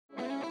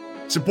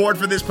Support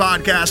for this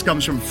podcast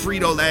comes from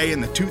Frito-Lay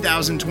and the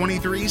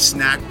 2023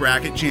 Snack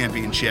Bracket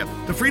Championship.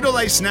 The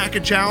Frito-Lay Snack-A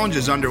Challenge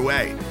is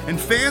underway, and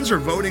fans are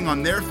voting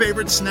on their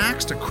favorite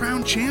snacks to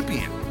crown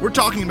champion. We're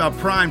talking about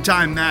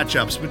prime-time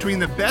matchups between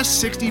the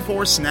best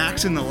 64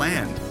 snacks in the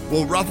land.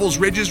 Will Ruffles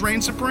Ridges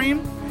reign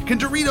supreme? Can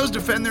Doritos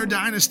defend their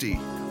dynasty?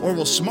 Or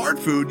will Smart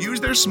Food use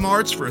their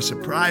smarts for a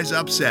surprise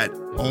upset?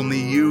 Only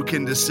you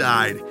can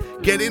decide.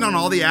 Get in on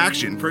all the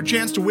action for a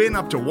chance to win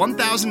up to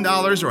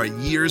 $1,000 or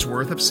a year's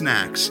worth of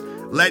snacks.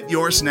 Let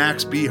your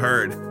snacks be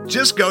heard.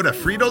 Just go to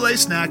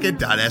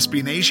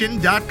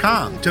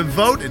fritolaysnacket.sbnation.com to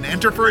vote and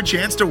enter for a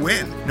chance to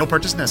win. No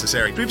purchase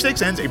necessary.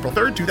 Sweepstakes ends April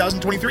 3rd,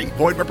 2023.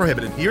 Void where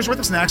prohibited. Year's worth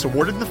of snacks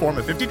awarded in the form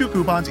of 52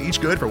 coupons, each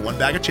good for one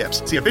bag of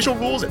chips. See official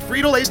rules at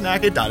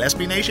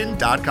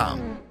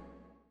fritolaysnacket.sbnation.com.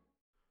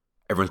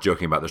 Everyone's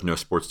joking about there's no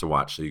sports to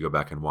watch, so you go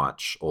back and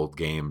watch old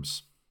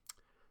games.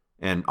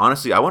 And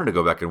honestly, I wanted to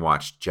go back and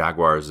watch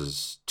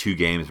Jaguars' 2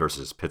 games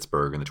versus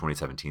Pittsburgh in the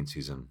 2017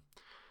 season.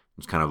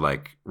 It's kind of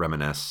like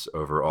reminisce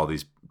over all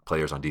these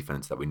players on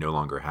defense that we no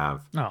longer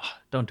have. Oh,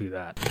 don't do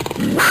that.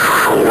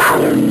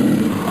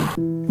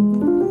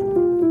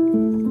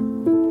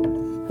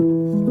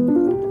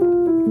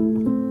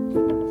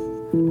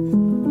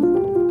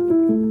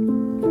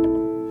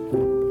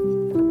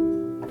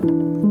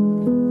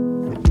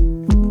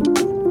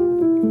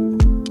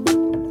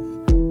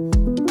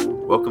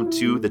 Welcome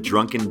to the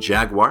Drunken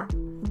Jaguar.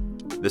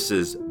 This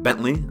is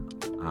Bentley,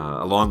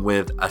 along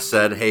with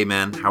Ased. Hey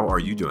man, how are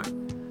you doing?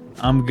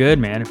 I'm good,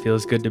 man. It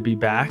feels good to be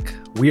back.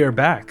 We are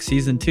back,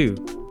 season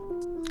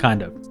 2,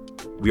 kind of.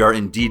 We are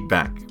indeed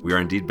back. We are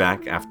indeed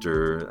back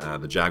after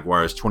the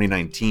Jaguars'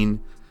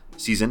 2019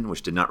 season,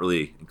 which did not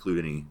really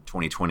include any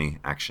 2020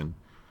 action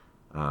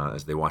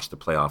as they watched the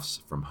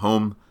playoffs from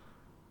home.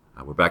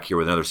 We're back here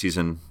with another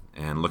season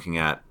and looking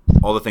at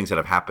all the things that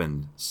have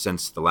happened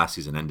since the last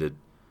season ended.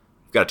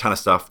 We've got a ton of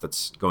stuff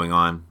that's going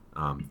on.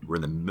 We're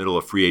in the middle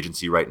of free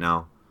agency right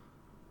now.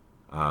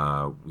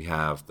 We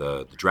have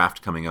the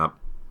draft coming up.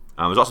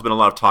 There's also been a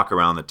lot of talk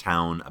around the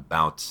town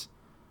about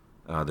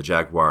the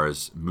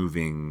Jaguars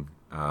moving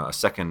a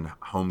second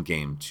home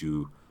game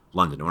to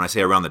London. And when I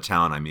say around the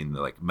town, I mean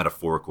the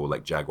metaphorical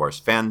Jaguars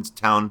fans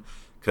town,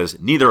 because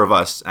neither of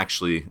us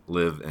actually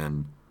live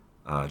in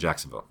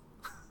Jacksonville.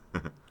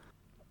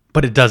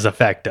 But it does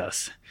affect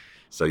us.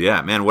 So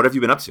yeah, man, what have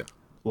you been up to?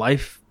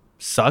 Life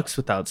sucks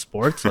without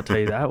sports. I'll tell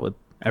you that. With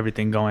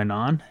everything going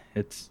on,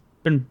 it's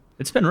been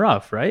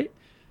rough, right?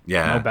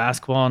 Yeah. No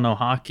basketball, no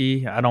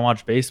hockey. I don't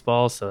watch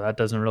baseball, so that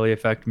doesn't really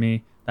affect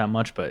me that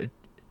much. But it's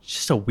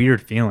just a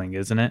weird feeling,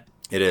 isn't it?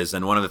 It is.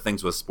 And one of the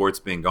things with sports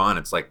being gone,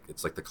 it's like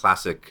the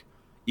classic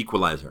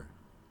equalizer.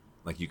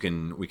 We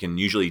can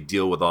usually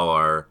deal with all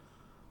our,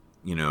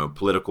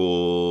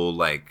 political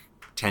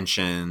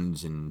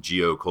tensions and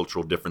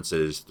geocultural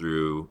differences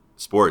through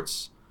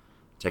sports.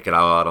 Take it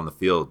all out on the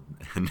field,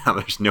 and now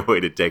there's no way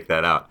to take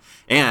that out.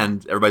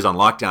 And everybody's on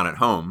lockdown at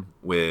home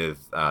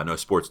with no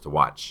sports to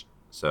watch.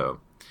 So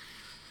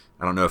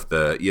I don't know if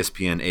the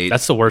ESPN 8...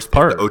 That's the worst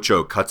part. The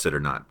Ocho cuts it or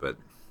not, but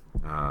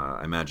I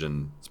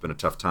imagine it's been a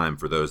tough time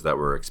for those that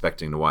were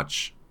expecting to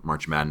watch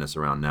March Madness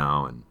around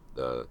now and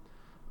the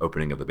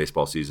opening of the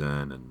baseball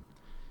season. And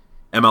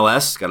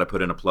MLS, got to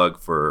put in a plug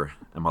for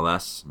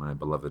MLS, my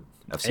beloved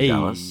FC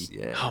Dallas.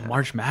 Yeah. Oh,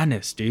 March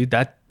Madness, dude.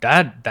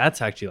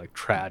 That's actually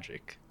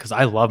tragic because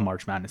I love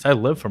March Madness. I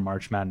live for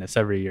March Madness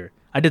every year.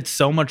 I did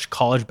so much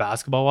college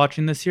basketball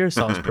watching this year,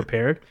 so I was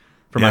prepared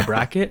for my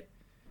bracket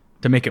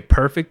to make it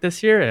perfect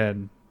this year,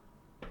 and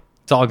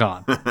it's all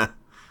gone.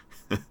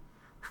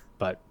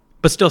 but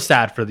still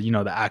sad for the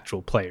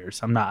actual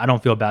players. I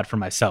don't feel bad for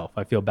myself.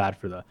 I feel bad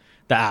for the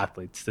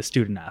athletes, the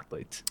student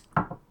athletes.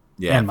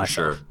 Yeah, and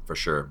for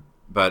sure.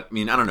 But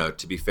I don't know.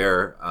 To be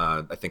fair,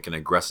 I think an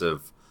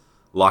aggressive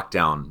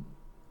lockdown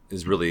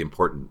is really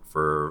important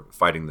for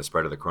fighting the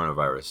spread of the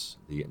coronavirus,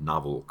 the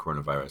novel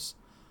coronavirus.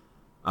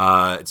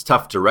 It's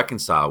tough to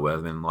reconcile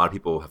with. A lot of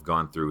people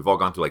we've all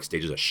gone through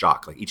stages of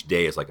shock. Each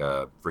day is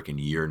a freaking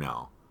year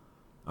now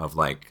of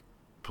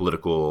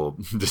political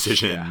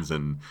decisions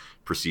and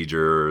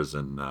procedures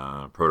and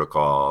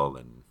protocol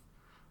and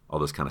all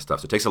this kind of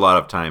stuff. So it takes a lot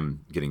of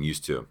time getting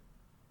used to.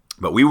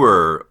 But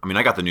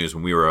I got the news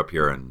when we were up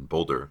here in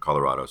Boulder,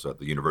 Colorado, so at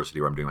the university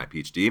where I'm doing my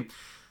PhD.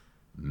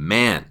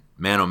 Man.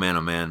 We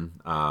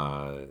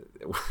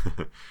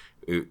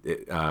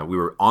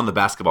were on the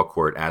basketball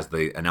court as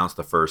they announced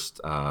the first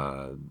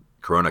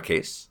corona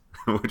case,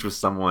 which was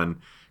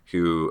someone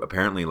who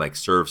apparently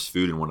serves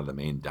food in one of the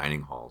main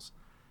dining halls.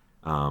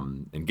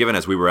 And given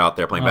as we were out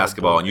there playing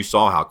basketball, and you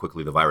saw how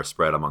quickly the virus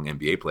spread among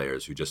NBA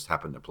players who just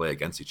happened to play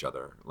against each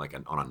other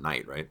on a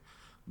night, right?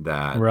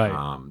 That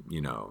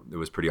it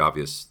was pretty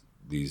obvious.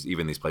 These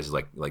places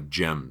like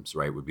gyms,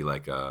 right, would be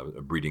a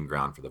breeding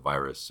ground for the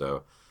virus.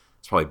 So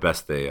it's probably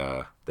best they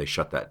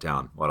shut that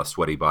down. A lot of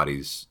sweaty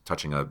bodies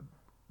touching a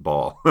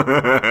ball.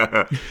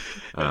 Yeah,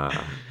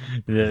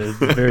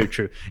 very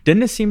true.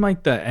 Didn't it seem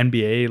like the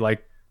NBA,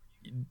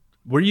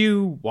 were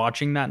you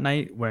watching that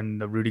night when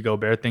the Rudy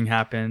Gobert thing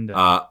happened?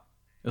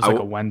 It was like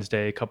a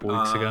Wednesday a couple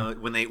weeks ago.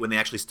 When they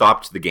actually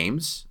stopped the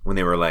games, when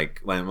they were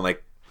like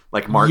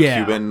Mark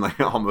Cuban like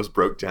almost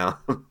broke down.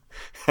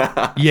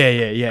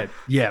 Yeah.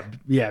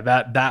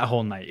 That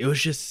whole night. It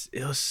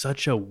was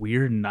such a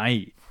weird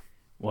night,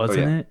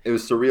 wasn't it? It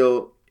was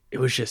surreal. It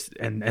was just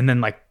and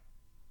then like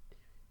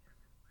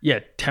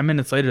 10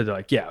 minutes later they're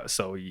like,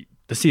 so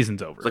the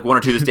season's over. It's like one or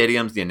two of the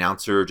stadiums, the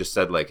announcer just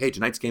said like, "Hey,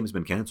 tonight's game has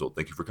been canceled.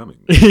 Thank you for coming."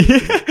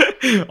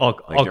 all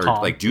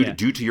calm. Like due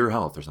to your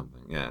health or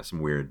something. Yeah, some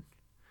weird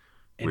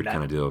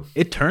kind of deal.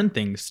 It turned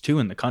things too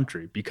in the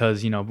country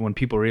because when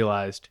people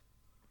realized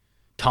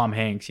Tom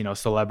Hanks,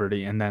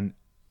 celebrity, and then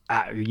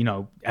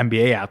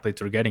NBA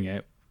athletes were getting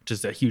it, which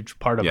is a huge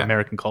part of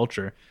American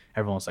culture.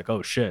 Everyone's like,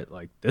 "Oh shit,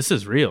 like this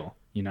is real."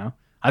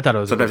 I thought it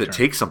was. Sometimes it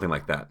takes something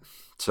like that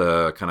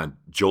to kind of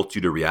jolt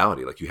you to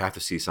reality. Like you have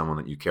to see someone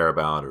that you care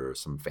about, or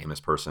some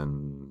famous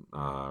person,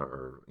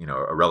 or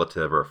a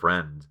relative or a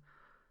friend,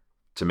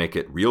 to make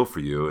it real for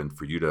you and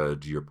for you to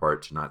do your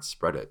part to not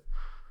spread it.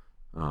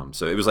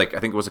 So it was like, I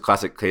think it was a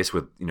classic case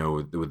with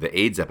the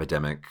AIDS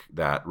epidemic,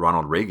 that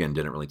Ronald Reagan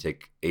didn't really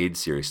take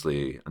AIDS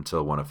seriously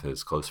until one of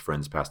his close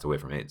friends passed away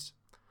from AIDS.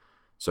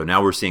 So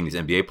now we're seeing these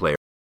NBA players,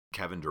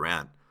 Kevin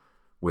Durant,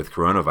 with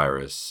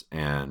coronavirus,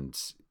 and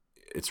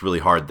it's really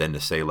hard then to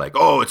say like,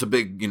 oh, it's a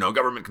big,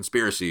 government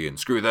conspiracy and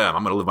screw them,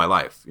 I'm going to live my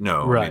life.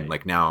 Right. I mean,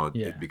 like now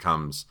it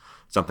becomes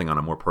something on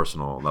a more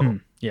personal level.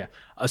 Yeah.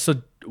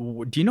 So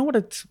do you know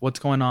what's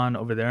going on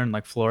over there in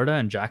like Florida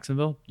and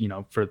Jacksonville?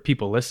 For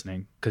people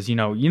listening, because you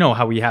know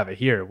how we have it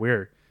here.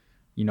 We're,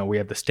 we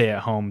have the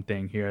stay-at-home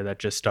thing here that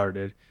just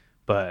started.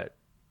 But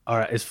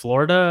is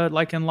Florida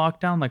like in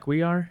lockdown like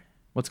we are?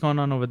 What's going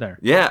on over there?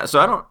 Yeah, so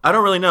I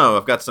don't really know.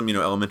 I've got some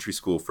elementary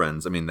school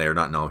friends. I mean, they're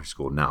not in elementary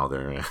school now.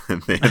 They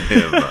have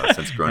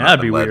since grown up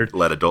and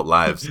led adult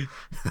lives.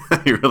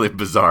 You're really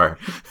bizarre.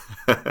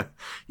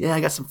 Yeah,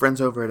 I got some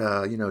friends over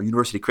at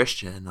University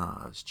Christian.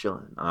 I was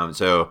chilling.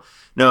 So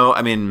no,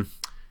 I mean,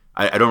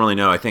 I don't really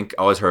know. I think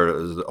I always heard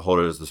it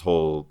was this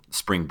whole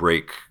spring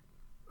break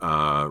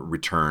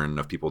return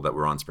of people that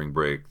were on spring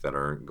break that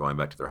are going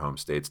back to their home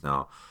states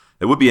now.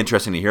 It would be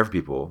interesting to hear from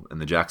people in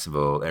the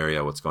Jacksonville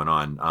area what's going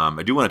on.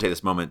 I do want to take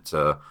this moment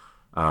to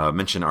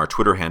mention our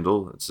Twitter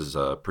handle. This is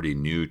a pretty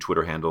new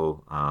Twitter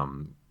handle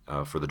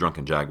for the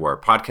Drunken Jaguar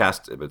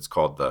podcast. It's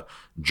called the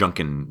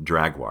Drunken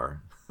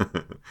Jaguar.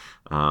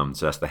 So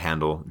that's the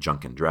handle,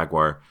 Drunken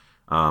Jaguar.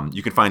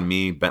 You can find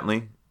me,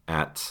 Bentley,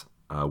 at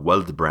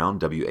Weldbrown,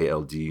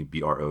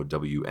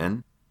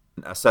 WALDBROWN.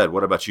 Ased,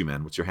 what about you,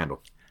 man? What's your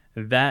handle?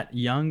 That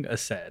Young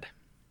Ased.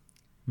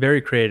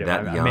 Very creative.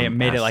 I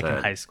made it like in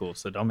high school,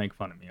 so don't make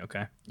fun of me,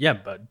 okay? Yeah,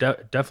 but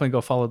definitely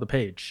go follow the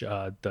page,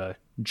 the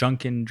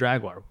Drunken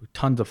Jaguar.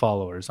 Tons of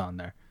followers on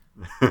there.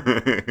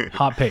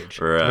 Hot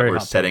page. We're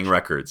setting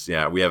records.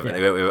 Yeah, we have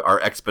our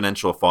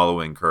exponential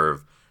following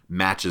curve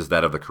matches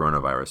that of the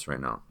coronavirus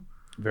right now.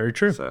 Very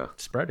true. So,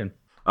 it's spreading.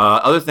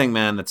 Other thing,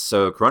 man,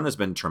 Corona's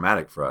been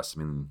traumatic for us.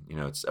 I mean,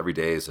 it's every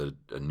day is a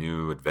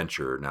new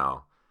adventure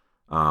now.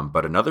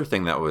 But another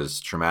thing that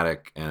was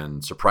traumatic,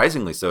 and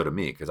surprisingly so to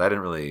me, because I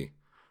didn't really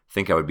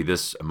think I would be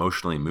this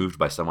emotionally moved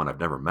by someone I've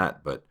never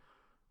met, but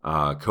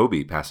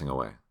Kobe passing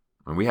away.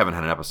 I mean, we haven't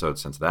had an episode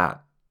since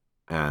that.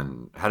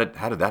 And how did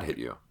that hit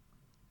you?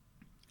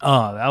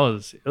 Oh,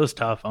 it was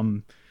tough.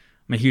 I'm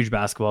a huge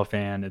basketball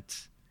fan.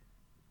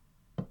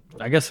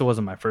 I guess it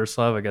wasn't my first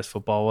love. I guess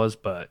football was,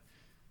 but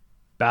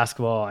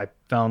basketball I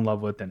fell in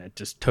love with, and it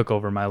just took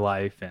over my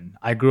life. And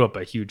I grew up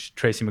a huge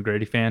Tracy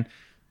McGrady fan.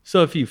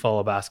 So if you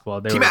follow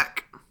basketball,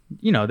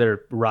 they're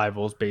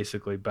rivals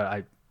basically, but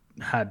I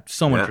had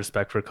so much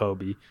respect for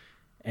Kobe.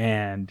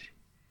 And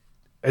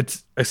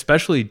it's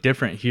especially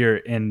different here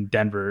in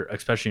Denver,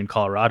 especially in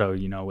Colorado,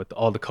 with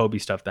all the Kobe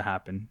stuff that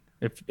happened.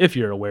 If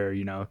you're aware,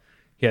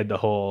 he had the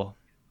whole,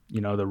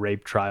 the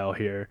rape trial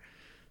here.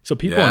 So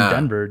people in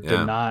Denver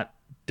did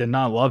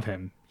not love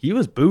him. He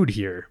was booed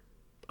here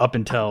up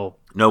until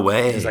no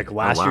way. It was like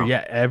last year.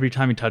 Yeah, every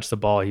time he touched the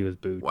ball, he was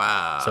booed.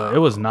 Wow. So it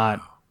was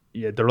not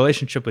the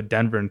relationship with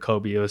Denver and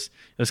Kobe. It was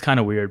kind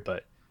of weird,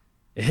 but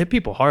it hit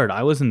people hard.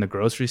 I was in the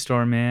grocery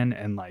store, man,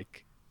 and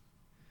like,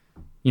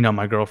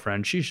 my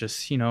girlfriend, she's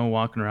just,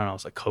 walking around. I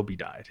was like, Kobe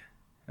died.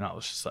 And I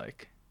was just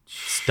like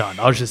stunned.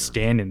 I was just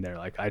standing there.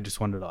 Like, I just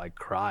wanted to like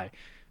cry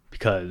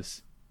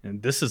because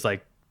this is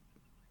like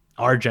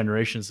our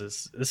generation's,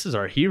 this is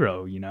our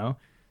hero,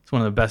 It's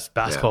one of the best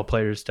basketball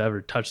players to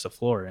ever touch the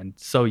floor, and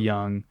so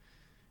young.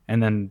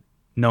 And then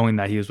knowing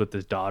that he was with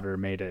his daughter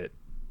made it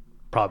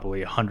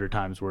probably 100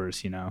 times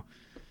worse, Yeah,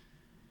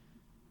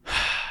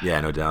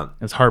 no doubt.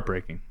 It's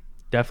heartbreaking.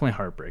 Definitely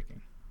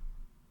heartbreaking.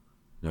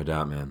 No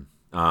doubt, man.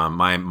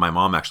 My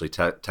mom actually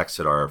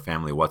texted our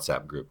family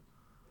WhatsApp group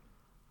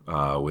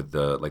with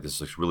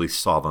this really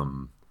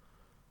solemn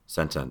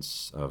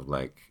sentence of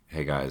like,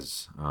 "Hey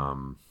guys,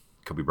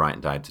 Kobe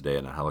Bryant died today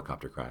in a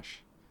helicopter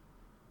crash,"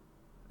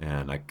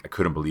 and I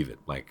couldn't believe it.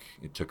 Like,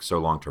 it took so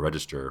long to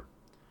register,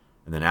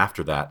 and then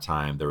after that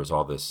time, there was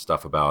all this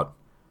stuff about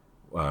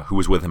who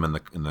was with him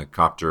in the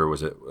copter?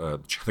 Was it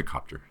the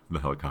copter, the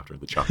helicopter,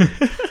 the chopper?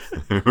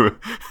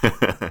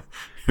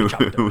 who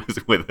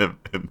was with him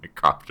in the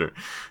copter?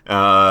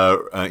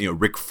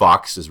 Rick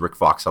Fox, is Rick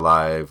Fox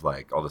alive?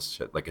 Like all this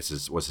shit. Like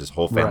was his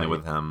whole family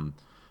with him?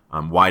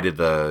 Why did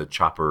the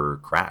chopper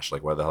crash?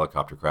 Like why did the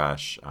helicopter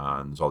crash?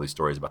 And there's all these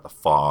stories about the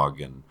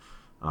fog and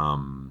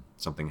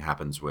something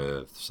happens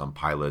with some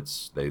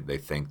pilots. They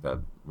think that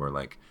we're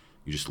like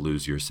you just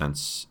lose your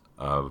sense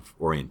of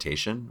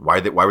orientation.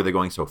 Why were they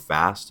going so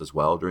fast as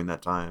well during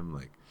that time?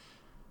 Like,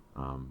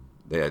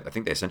 I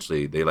think they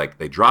essentially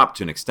they dropped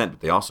to an extent, but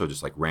they also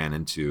just like ran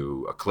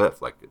into a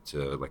cliff, like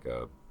to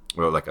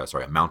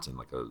a mountain,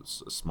 like a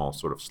small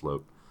sort of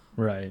slope.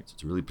 Right. So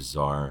it's a really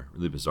bizarre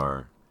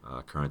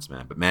occurrence,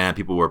 man. But man,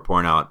 people were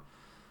pouring out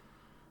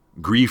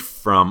grief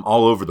from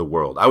all over the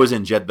world. I was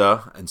in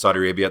Jeddah in Saudi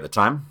Arabia at the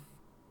time,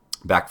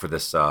 back for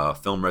this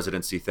film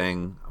residency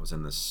thing. I was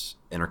in this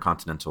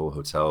intercontinental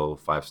hotel,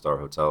 5-star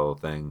hotel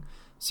thing,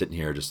 sitting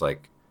here just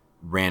like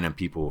random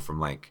people from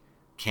like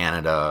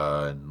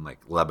Canada and like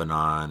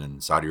Lebanon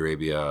and Saudi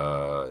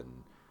Arabia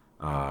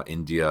and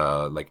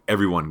India, like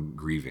everyone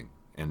grieving.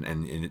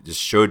 And it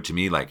just showed to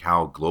me like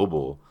how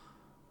global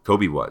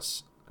Kobe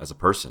was as a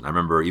person. I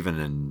remember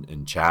even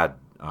in Chad,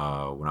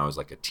 when I was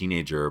like a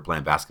teenager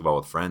playing basketball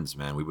with friends,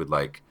 man, we would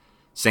like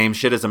same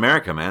shit as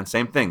America, man.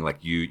 Same thing.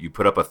 Like you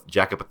put up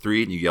jack up a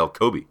three and you yell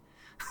Kobe.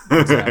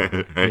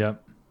 Exactly. Right?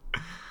 Yep.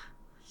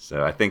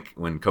 So I think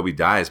when Kobe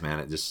dies, man,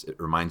 it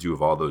reminds you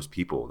of all those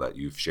people that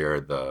you've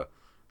shared the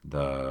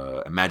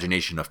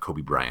imagination of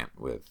Kobe Bryant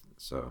with.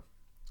 So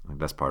I think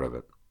that's part of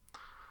it.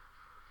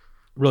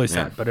 Really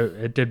sad, but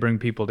it did bring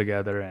people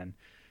together, and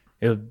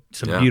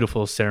some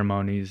beautiful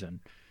ceremonies and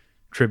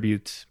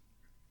tributes.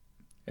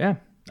 Yeah.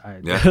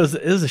 It was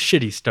a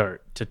shitty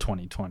start to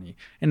 2020,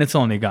 and it's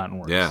only gotten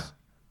worse. Yeah.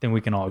 Then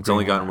we can all agree. It's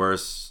only gotten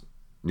worse.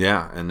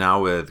 Yeah. And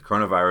now with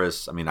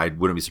coronavirus, I mean, I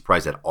wouldn't be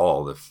surprised at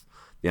all if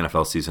the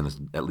NFL season is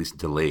at least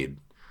delayed.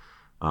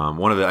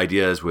 One of the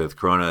ideas with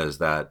Corona is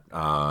that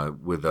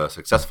with a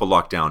successful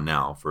lockdown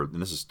now,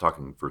 and this is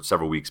talking for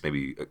several weeks,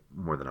 maybe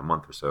more than a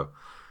month or so,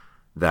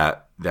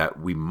 that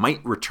we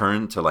might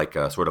return to like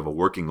a sort of a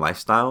working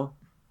lifestyle,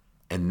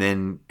 and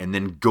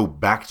then go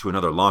back to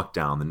another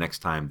lockdown the next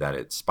time that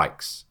it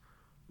spikes.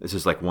 This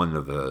is like one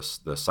of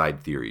the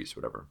side theories,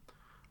 whatever.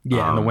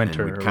 Yeah, in the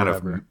winter or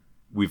whatever.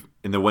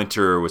 In the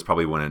winter was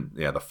probably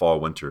the fall,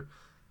 winter.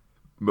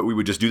 But we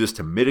would just do this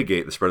to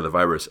mitigate the spread of the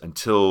virus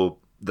until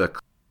the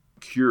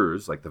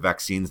cures, like the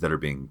vaccines that are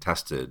being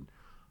tested,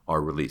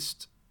 are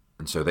released.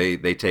 And so they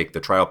take the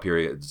trial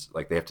periods,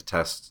 like they have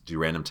to do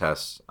random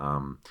tests,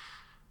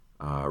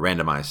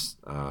 randomized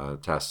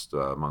tests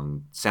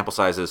among sample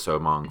sizes. So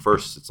among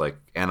first it's like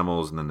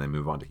animals, and then they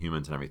move on to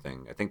humans and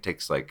everything. I think it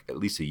takes like at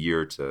least a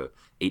year to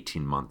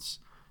 18 months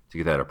to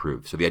get that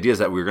approved. So the idea is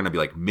that we're going to be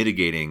like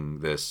mitigating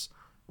this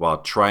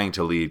while trying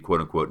to lead quote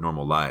unquote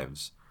normal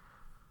lives.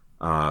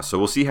 So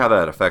we'll see how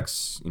that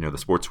affects, the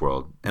sports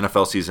world.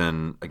 NFL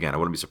season, again, I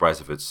wouldn't be surprised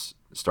if it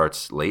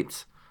starts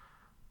late.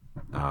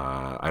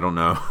 I don't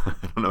know. I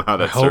don't know how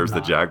that serves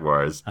the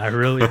Jaguars. I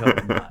really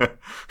hope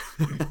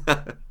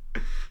not.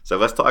 So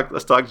let's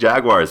talk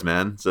Jaguars,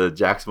 man. It's a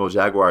Jacksonville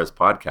Jaguars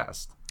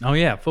podcast. Oh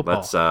yeah,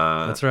 football.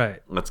 That's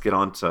right. Let's get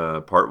on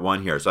to part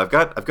one here. So I've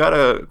got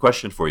a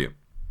question for you.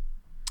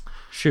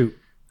 Shoot.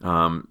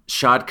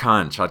 Shad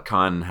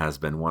Khan has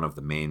been one of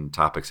the main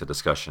topics of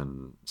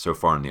discussion so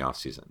far in the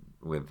offseason,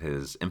 with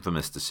his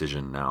infamous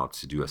decision now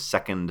to do a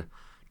second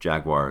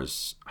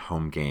Jaguars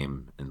home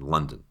game in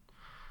London.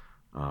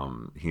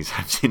 I've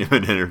seen him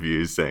in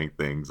interviews saying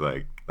things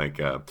like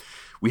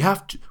we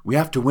have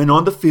to win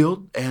on the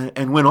field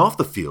and win off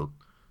the field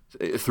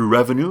through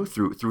revenue,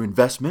 through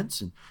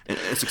investments, and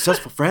a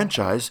successful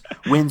franchise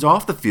wins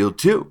off the field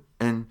too.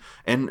 And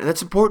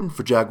that's important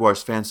for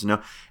Jaguars fans to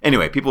know.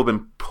 Anyway, people have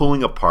been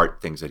pulling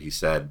apart things that he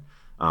said.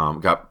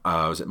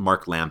 Was it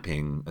Mark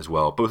Lamping as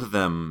well? Both of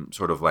them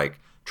sort of like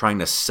trying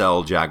to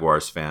sell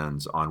Jaguars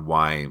fans on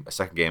why a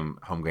second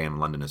home game in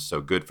London is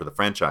so good for the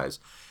franchise.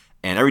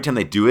 And every time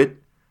they do it,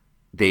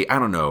 I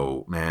don't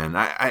know, man.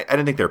 I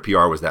didn't think their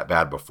PR was that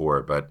bad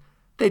before, but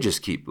they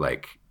just keep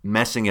like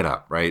messing it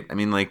up, right? I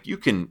mean, like you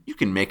can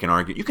make an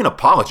argument, you can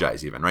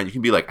apologize even, right? You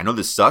can be like, I know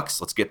this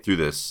sucks, let's get through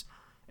this,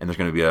 and there's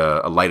going to be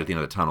a light at the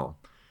end of the tunnel.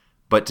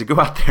 But to go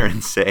out there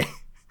and say,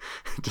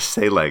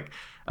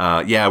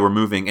 yeah, we're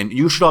moving, and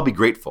you should all be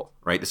grateful,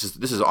 right? This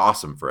is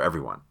awesome for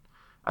everyone.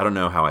 I don't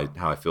know how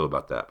I feel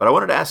about that, but I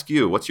wanted to ask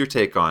you, what's your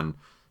take on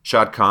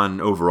Shad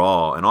Khan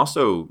overall, and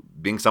also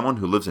being someone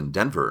who lives in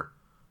Denver,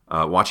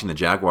 watching the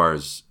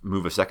Jaguars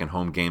move a second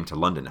home game to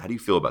London? How do you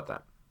feel about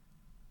that?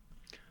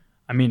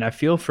 I mean, I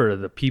feel for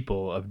the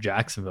people of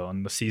Jacksonville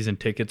and the season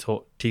ticket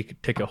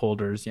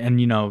holders.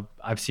 And,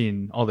 I've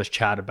seen all this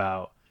chat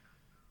about,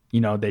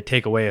 they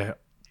take away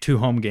 2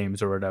 home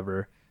games or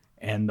whatever,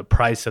 and the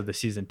price of the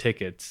season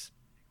tickets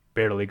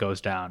barely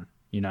goes down,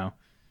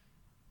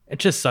 It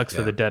just sucks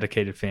for the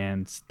dedicated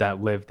fans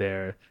that live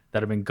there,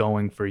 that have been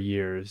going for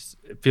years.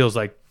 It feels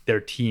like their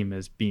team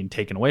is being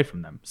taken away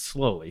from them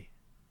slowly,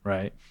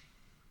 right?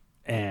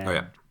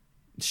 And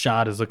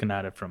Shad is looking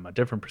at it from a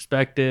different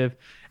perspective.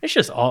 It's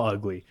just all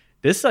ugly.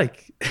 It's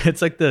like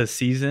the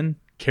season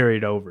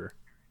carried over,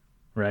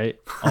 right?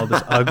 All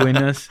this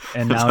ugliness,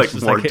 and now it's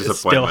just like it's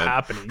still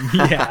happening.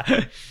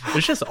 Yeah,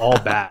 it's just all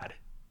bad.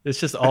 It's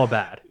just all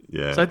bad.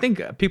 Yeah. So I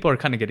think people are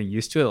kind of getting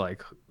used to it.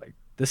 Like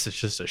this is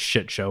just a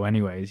shit show,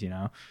 anyways.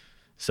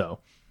 So,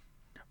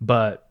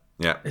 but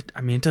yeah,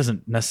 it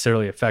doesn't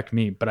necessarily affect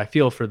me, but I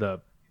feel for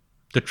the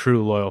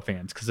true loyal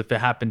fans, because if it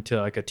happened to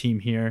like a team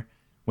here,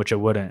 which it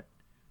wouldn't,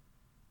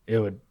 it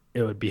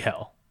would be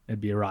hell.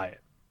 It'd be a riot.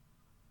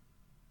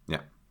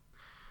 Yeah.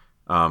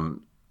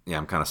 Yeah,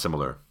 I'm kind of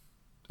similar.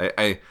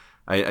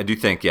 I do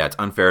think, it's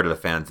unfair to the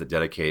fans that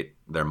dedicate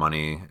their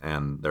money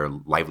and their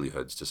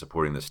livelihoods to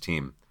supporting this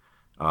team.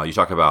 You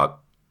talk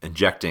about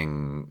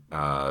injecting,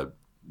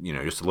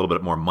 just a little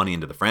bit more money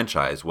into the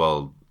franchise.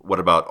 Well, what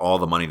about all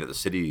the money that the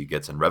city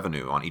gets in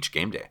revenue on each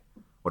game day?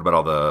 What about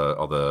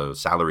all the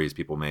salaries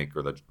people make,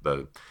 or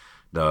the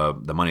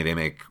money they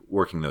make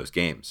working those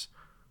games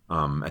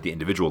at the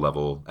individual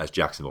level as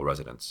Jacksonville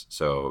residents?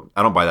 So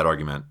I don't buy that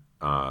argument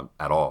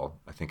at all.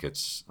 I think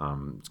it's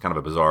kind of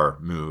a bizarre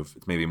move.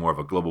 It's maybe more of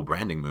a global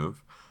branding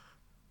move.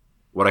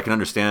 What I can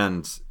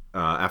understand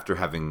after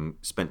having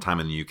spent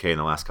time in the UK in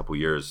the last couple of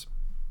years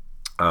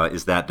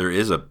is that there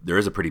is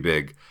a pretty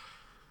big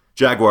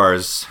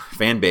Jaguars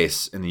fan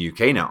base in the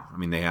UK now. I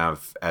mean, they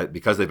have,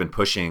 because they've been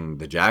pushing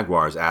the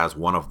Jaguars as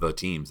one of the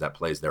teams that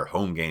plays their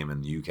home game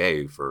in the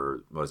UK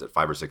for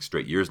 5 or 6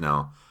 straight years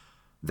now,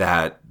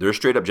 that they're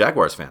straight up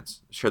Jaguars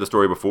fans. I shared the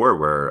story before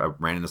where I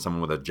ran into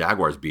someone with a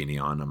Jaguars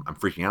beanie on. I'm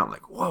freaking out. I'm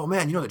like, whoa,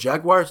 man, you know the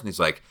Jaguars? And he's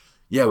like,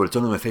 yeah, but it's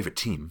only my favorite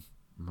team.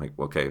 I'm like,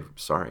 well, okay,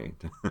 sorry.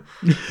 I'm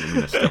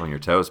going to step on your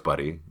toes,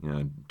 buddy.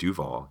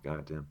 Duval,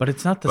 goddamn. But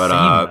it's not the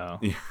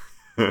same,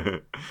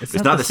 though. It's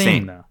not the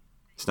same, though.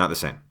 It's not the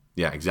same.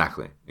 Yeah,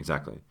 exactly.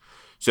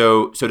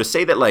 So to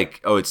say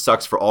that it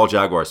sucks for all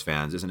Jaguars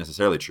fans isn't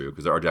necessarily true,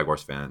 because there are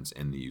Jaguars fans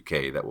in the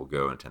UK that will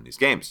go and attend these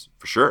games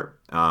for sure.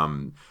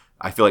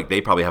 I feel like they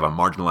probably have a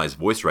marginalized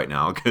voice right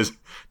now because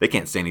they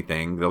can't say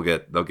anything. They'll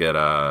get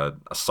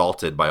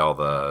assaulted by all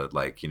the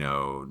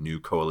new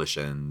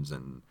coalitions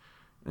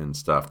and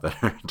stuff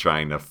that are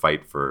trying to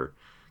fight for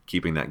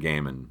keeping that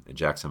game in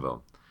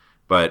Jacksonville.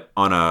 But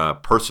on a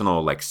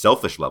personal,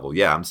 selfish level,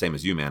 yeah, I'm the same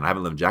as you, man. I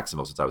haven't lived in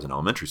Jacksonville since I was in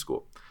elementary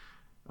school.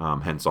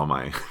 Hence all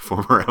my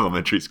former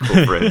elementary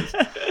school friends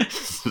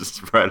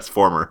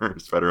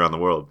spread around the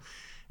world.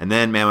 And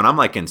then, man, when I'm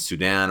in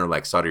Sudan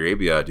or Saudi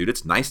Arabia, dude,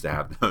 it's nice to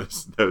have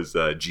those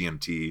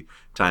GMT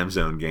time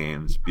zone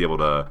games, be able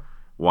to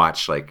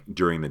watch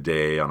during the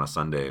day on a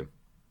Sunday.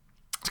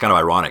 It's kind of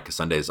ironic because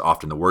Sunday is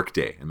often the work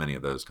day in many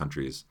of those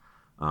countries,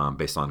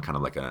 based on kind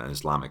of an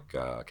Islamic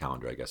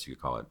calendar, I guess you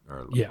could call it,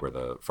 or where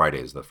the Friday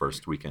is the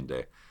first weekend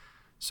day.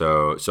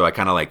 So I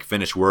kind of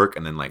finish work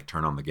and then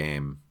turn on the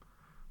game.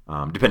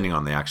 Depending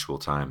on the actual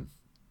time,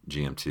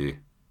 GMT.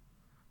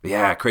 But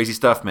yeah, crazy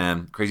stuff,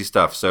 man. Crazy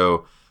stuff.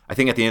 So I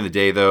think at the end of the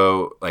day,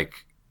 though,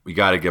 we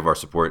got to give our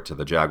support to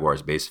the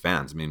Jaguars-based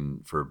fans. I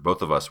mean, for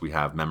both of us, we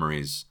have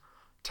memories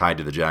tied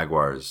to the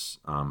Jaguars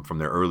from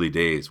their early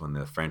days when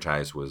the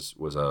franchise was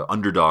an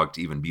underdog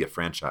to even be a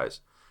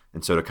franchise.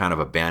 And so to kind of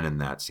abandon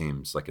that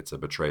seems like it's a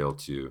betrayal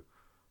to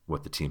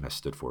what the team has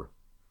stood for.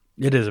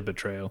 It is a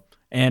betrayal.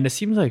 And it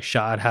seems like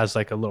Shad has a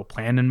little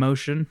plan in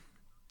motion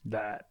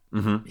that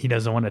he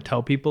doesn't want to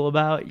tell people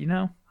about,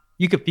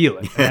 You could feel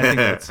it. And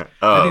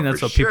I think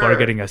that's what people are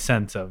getting a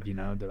sense of,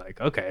 They're like,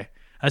 okay,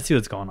 I see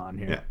what's going on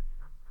here.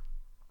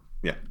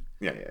 Yeah.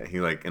 He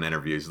in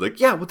interviews, he's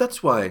yeah, well,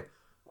 that's why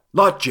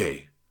Lot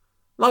J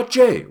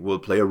will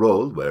play a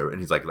role where, and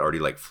he's already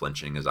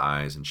flinching his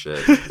eyes and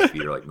shit. And his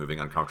feet are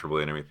moving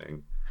uncomfortably and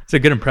everything. It's a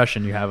good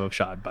impression you have of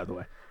Shad, by the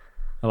way.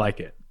 I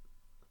like it.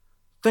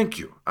 Thank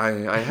you. I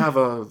have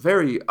a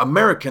very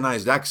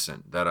Americanized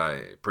accent that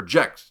I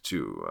project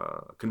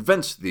to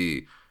convince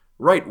the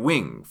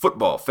right-wing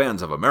football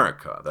fans of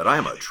America that I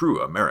am a true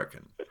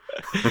American.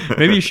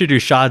 Maybe you should do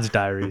Shad's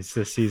diaries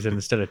this season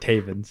instead of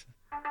Taven's.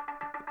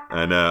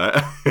 And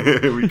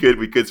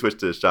we could switch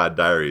to Shad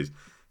diaries,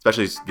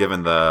 especially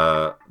given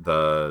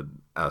the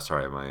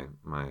sorry, my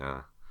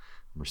I'm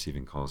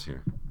receiving calls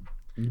here.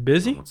 You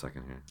busy? 1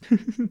 second here.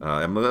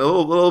 I'm a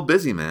little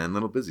busy, man. A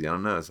little busy. I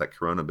don't know. It's that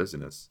Corona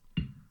busyness.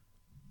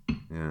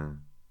 Yeah.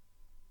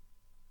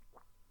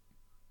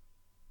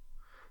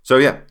 So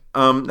yeah.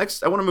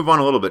 Next, I want to move on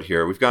a little bit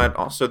here. We've got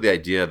also the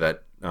idea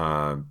that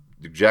the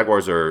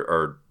Jaguars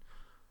are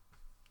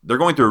they're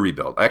going through a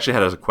rebuild. I actually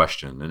had it as a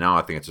question, and now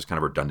I think it's just kind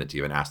of redundant to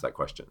even ask that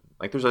question.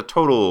 There's a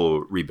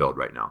total rebuild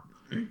right now.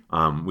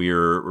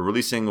 We're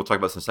releasing. We'll talk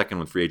about this in a second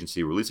with free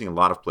agency. We're releasing a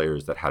lot of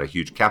players that had a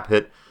huge cap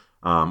hit.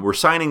 We're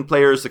signing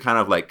players to kind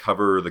of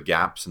cover the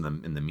gaps in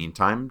the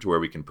meantime, to where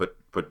we can put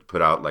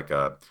out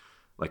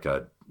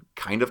a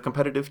kind of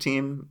competitive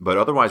team. But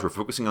otherwise, we're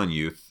focusing on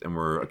youth, and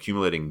we're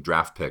accumulating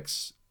draft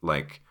picks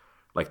like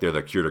they're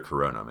the cure to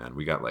Corona, man.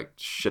 We got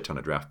shit ton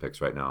of draft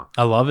picks right now.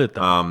 I love it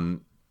though.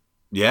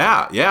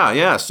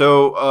 Yeah.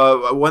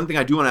 So one thing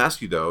I do want to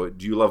ask you though,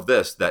 do you love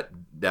this? That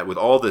that with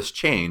all this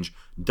change,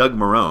 Doug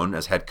Marrone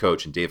as head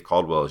coach and Dave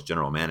Caldwell as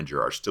general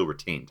manager are still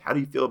retained. How do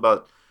you feel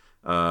about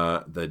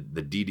the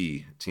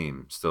DD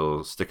team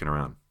still sticking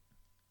around?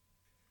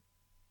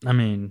 I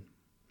mean,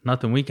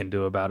 nothing we can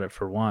do about it,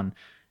 for one.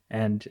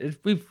 And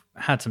we've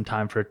had some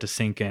time for it to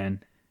sink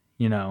in,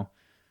 you know.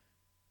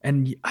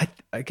 And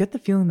I get the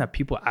feeling that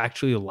people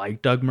actually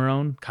like Doug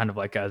Marrone, kind of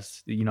like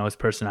as, you know, his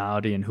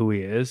personality and who he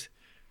is.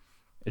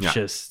 It's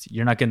just,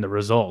 you're not getting the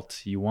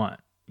results you want,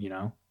 you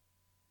know.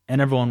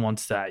 And everyone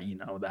wants that, you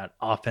know, that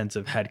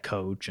offensive head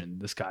coach.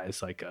 And this guy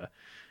is like a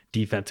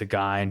defensive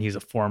guy, and he's a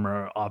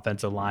former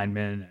offensive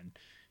lineman. And,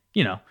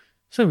 you know,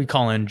 so we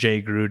call in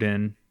Jay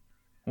Gruden.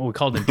 Well, we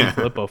called him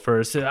DiFilippo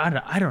first.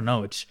 I don't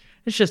know. It's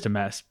just a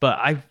mess. But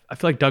I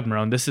feel like Doug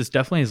Marrone, this is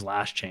definitely his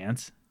last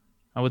chance,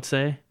 I would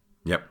say.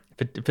 Yep.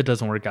 If it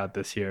doesn't work out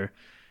this year,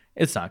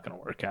 it's not going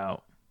to work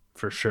out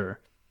for sure.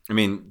 I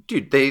mean,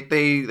 dude, they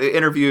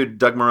interviewed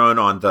Doug Marrone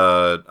on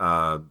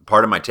the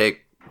Part of My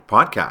Take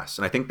podcast,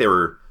 and I think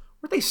weren't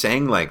they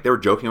saying, like, they were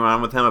joking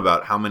around with him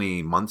about how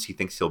many months he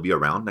thinks he'll be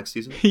around next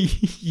season?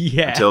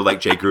 Yeah. Until, like,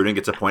 Jay Gruden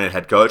gets appointed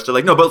head coach. They're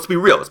like, no, but let's be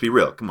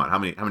real. Come on, how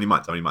many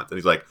months? And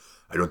he's like,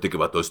 I don't think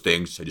about those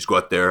things. I just go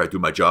out there, I do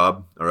my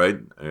job. All right,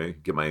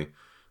 get my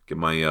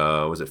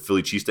was it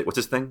Philly cheesesteak? What's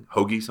this thing?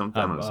 Hoagie? Something?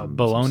 I don't know.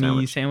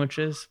 Bologna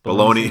sandwiches.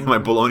 My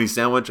bologna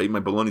sandwich. I eat my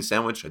bologna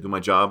sandwich. I do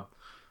my job.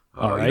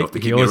 All right. You know, if they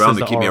keep me around,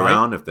 they keep me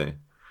around. If they,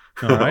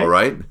 all right, all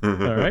right, all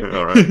right,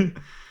 all right.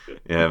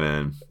 Yeah,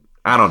 man.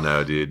 I don't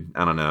know, dude.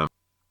 I don't know.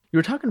 You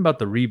were talking about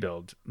the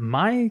rebuild.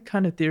 My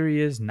kind of theory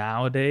is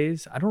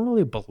nowadays I don't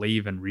really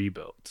believe in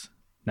rebuilds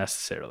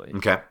necessarily.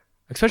 Okay.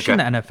 Especially in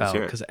the NFL,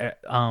 because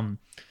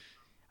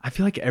I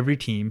feel like every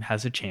team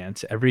has a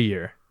chance every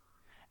year.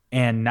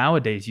 And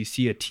nowadays you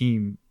see a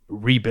team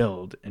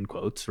rebuild, in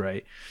quotes,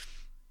 right?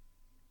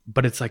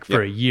 But it's like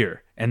for a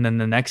year. And then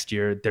the next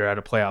year they're at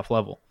a playoff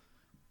level.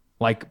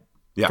 Like,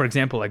 for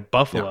example, like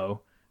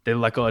Buffalo, they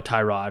let go of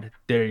Tyrod.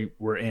 They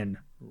were in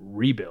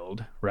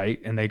rebuild,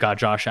 right? And they got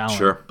Josh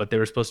Allen, but they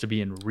were supposed to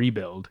be in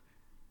rebuild.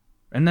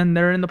 And then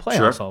they're in the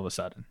playoffs all of a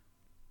sudden,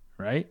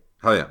 right?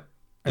 Hell yeah.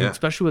 And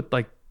especially with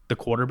like the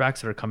quarterbacks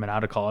that are coming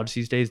out of college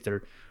these days,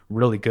 they're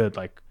really good,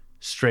 like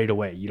straight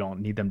away. You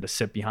don't need them to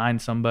sit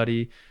behind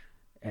somebody.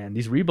 And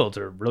these rebuilds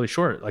are really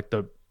short. Like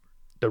the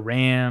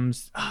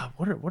Rams,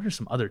 what are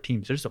some other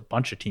teams? There's a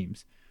bunch of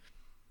teams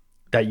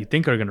that you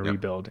think are going to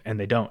rebuild, and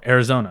they don't.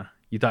 Arizona,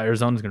 you thought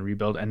Arizona was going to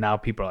rebuild, and now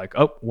people are like,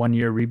 oh, 1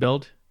 year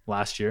rebuild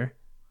last year.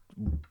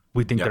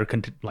 We think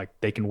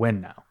they can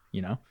win now,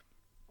 you know?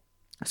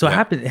 So it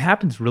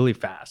happens really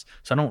fast.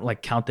 So I don't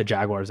like count the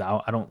Jaguars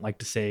out. I don't like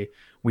to say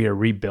we are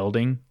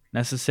rebuilding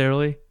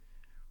necessarily,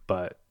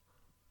 but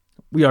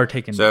we are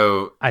taking,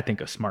 I think,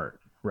 a smart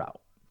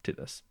route to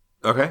this.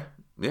 Okay.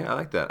 Yeah, I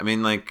like that. I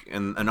mean, like,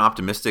 an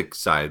optimistic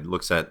side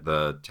looks at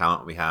the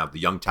talent we have, the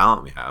young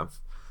talent we have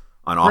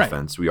on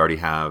offense. We already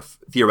have,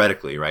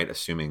 theoretically, right,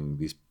 assuming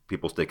these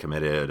people stay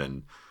committed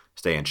and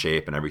stay in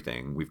shape and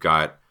everything, we've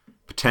got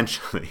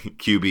potentially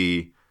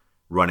QB,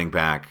 running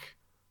back,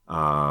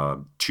 at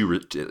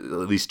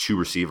least two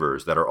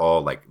receivers that are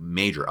all like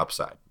major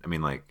upside. I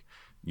mean, like,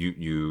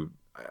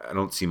 I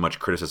don't see much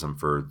criticism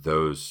for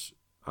those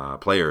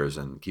players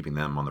and keeping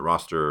them on the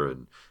roster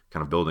and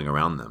kind of building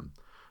around them.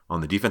 On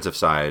the defensive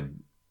side,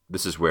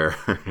 this is where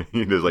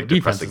there's like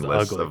depressing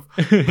lists of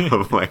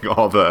like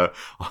all the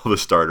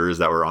starters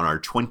that were on our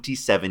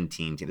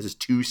 2017 team. This is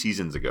 2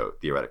 seasons ago,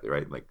 theoretically,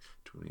 right? Like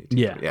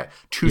 2018.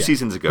 Two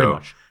seasons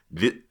ago.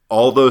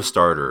 All those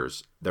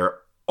starters, they're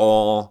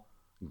all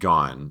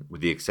gone,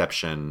 with the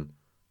exception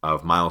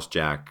of Miles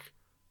Jack,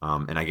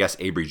 and I guess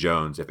Avery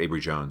Jones, if Avery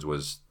Jones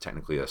was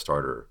technically a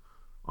starter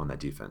on that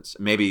defense.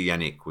 Maybe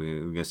Yannick. We're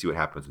gonna see what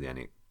happens with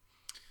Yannick.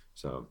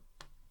 So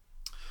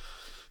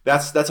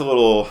that's a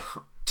little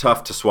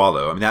tough to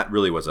swallow. I mean, that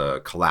really was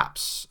a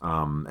collapse.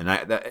 And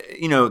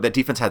that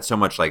defense had so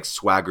much like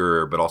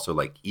swagger, but also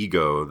like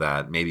ego,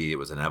 that maybe it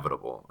was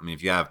inevitable. I mean,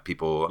 if you have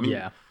people,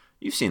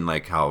 you've seen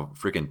like how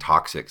freaking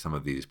toxic some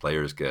of these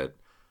players get.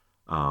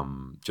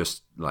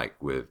 Just like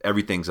with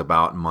everything's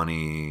about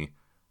money,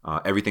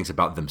 everything's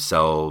about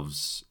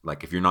themselves.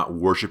 Like, if you're not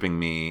worshiping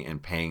me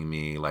and paying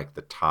me like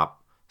the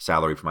top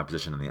salary for my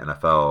position in the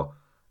NFL,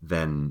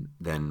 then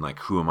like,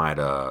 who am I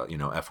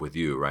to, F with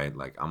you, right?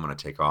 Like, I'm going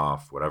to take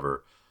off,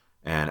 whatever.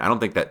 And I don't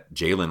think that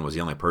Jalen was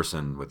the only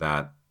person with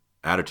that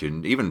attitude.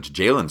 And even to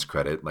Jalen's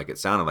credit, like, it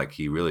sounded like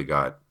he really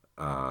got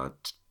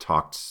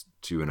talked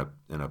to in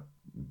a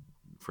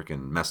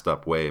freaking messed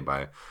up way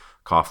by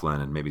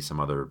Coughlin and maybe some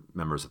other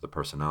members of the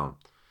personnel.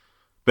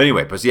 But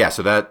anyway,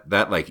 so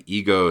that like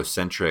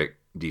egocentric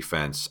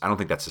defense, I don't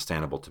think that's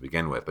sustainable to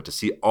begin with. But to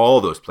see all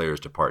those players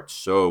depart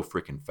so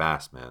freaking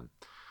fast, man,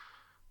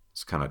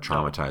 it's kind of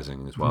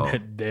traumatizing as well.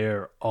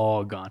 They're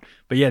all gone.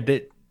 But yeah,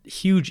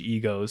 huge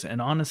egos.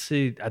 And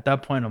honestly, at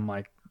that point, I'm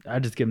like, I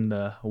just give them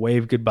the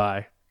wave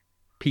goodbye.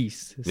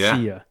 Peace. See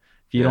ya.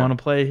 If you don't want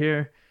to play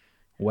here,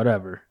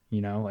 whatever.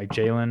 Like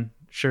Jalen,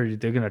 sure,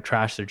 they're going to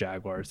trash their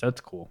Jaguars. That's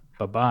cool.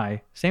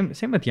 Bye-bye. Same with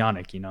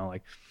Yannick,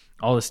 like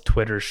all this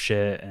Twitter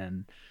shit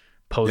and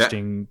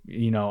posting,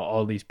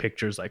 all these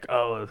pictures like,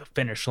 oh, the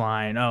finish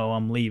line, oh,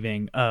 I'm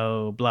leaving,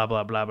 oh, blah,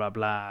 blah, blah, blah,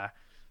 blah.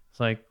 It's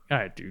like, all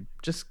right, dude,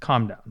 just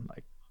calm down.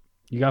 Like,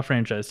 you got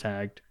franchise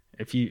tagged.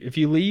 If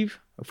you leave,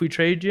 if we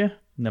trade you,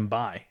 then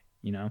bye,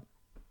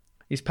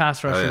 These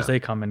pass rushers, they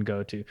come and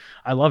go too.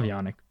 I love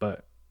Yannick,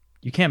 but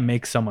you can't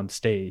make someone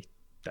stay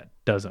that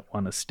doesn't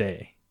want to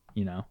stay,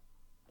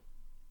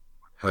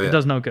 It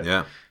does no good.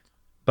 Yeah.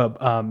 But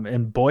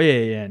in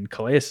Boye and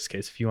Calais'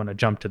 case, if you want to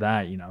jump to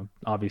that,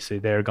 obviously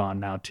they're gone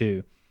now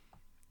too.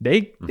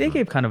 They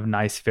gave kind of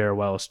nice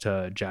farewells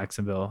to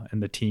Jacksonville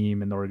and the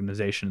team and the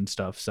organization and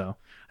stuff. So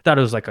I thought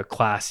it was like a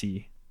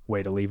classy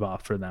way to leave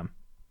off for them.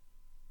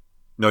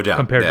 No doubt.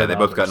 Compared to they the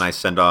both got others. nice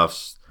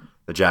send-offs.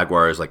 The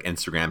Jaguars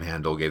Instagram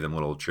handle gave them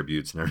little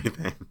tributes and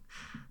everything.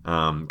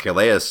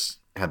 Calais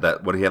had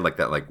that. What he had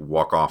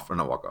walk off or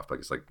not walk off, but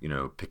it's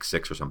pick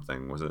six or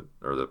something, was it,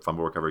 or the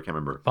fumble recovery? I can't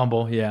remember.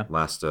 Fumble, yeah.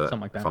 Last something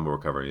like that. Fumble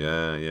recovery,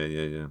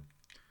 yeah.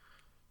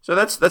 So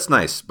that's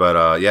nice,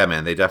 but yeah,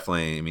 man, they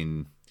definitely. I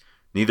mean,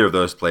 neither of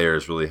those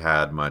players really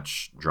had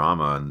much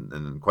drama,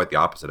 and quite the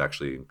opposite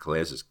actually. In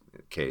Calais'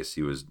 case,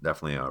 he was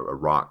definitely a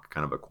rock,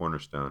 kind of a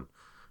cornerstone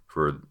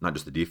for not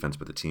just the defense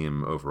but the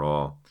team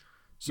overall.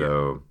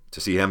 So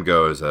to see him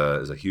go is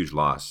a huge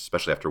loss,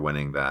 especially after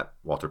winning that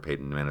Walter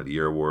Payton Man of the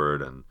Year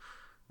award and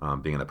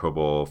being in the Pro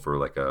Bowl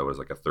for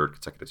a third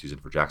consecutive season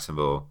for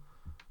Jacksonville.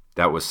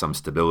 That was some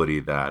stability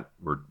that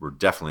we're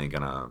definitely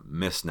gonna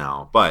miss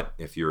now. But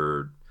if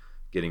you're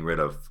getting rid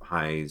of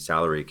high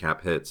salary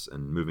cap hits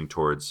and moving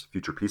towards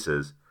future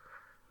pieces,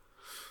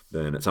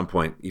 then at some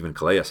point even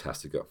Calais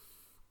has to go.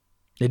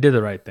 They did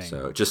the right thing.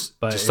 So it just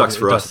sucks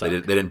for us. They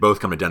didn't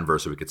both come to Denver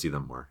so we could see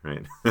them more,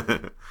 right?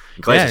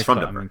 Calais is from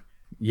Denver.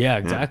 Yeah,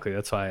 exactly.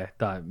 That's why I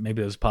thought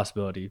maybe there was a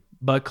possibility.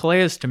 But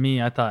Calais, to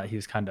me, I thought he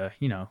was kind of,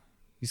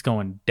 he's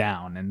going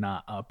down and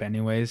not up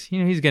anyways.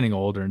 He's getting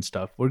older and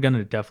stuff. We're going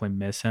to definitely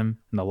miss him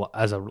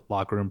as a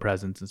locker room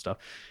presence and stuff.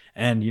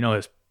 And,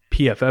 his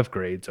PFF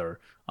grades are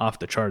off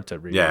the charts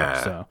every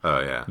year. So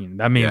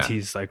that means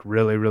he's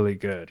really, really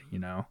good,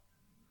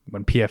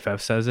 When PFF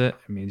says it,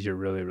 it means you're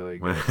really, really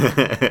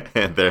good.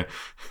 they're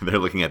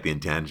looking at the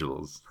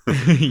intangibles.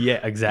 Yeah,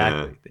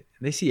 exactly. Yeah.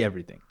 They see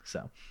everything.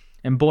 So,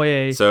 and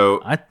Boye,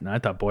 I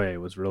thought Boye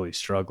was really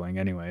struggling,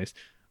 anyways.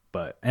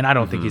 And I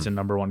don't think he's a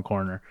number one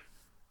corner.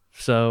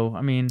 So,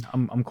 I mean,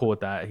 I'm cool with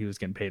that. He was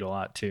getting paid a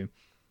lot too,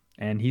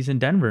 and he's in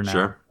Denver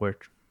now, where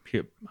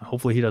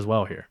hopefully he does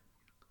well here.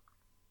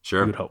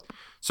 Sure, we would hope.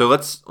 So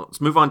let's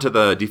move on to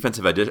the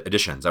defensive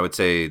additions. I would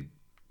say,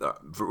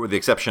 with the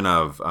exception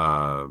of.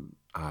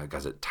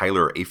 Guys,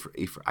 Tyler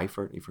Eifert?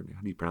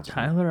 How do you pronounce it?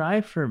 Tyler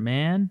Eifert,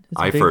 man.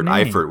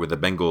 Eifert with the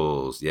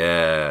Bengals.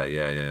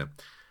 Yeah.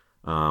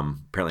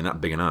 Apparently not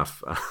big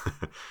enough.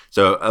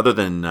 So other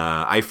than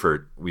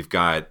Eifert, we've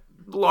got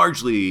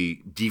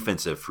largely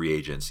defensive free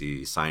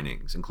agency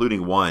signings,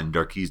 including one,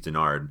 Darqueze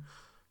Dennard,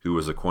 who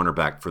was a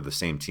cornerback for the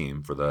same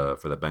team, for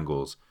the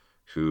Bengals,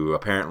 who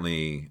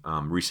apparently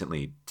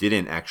recently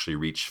didn't actually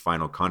reach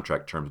final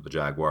contract terms with the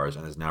Jaguars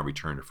and has now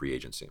returned to free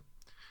agency.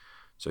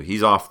 So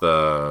he's off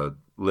the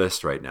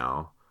list right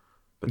now,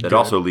 but that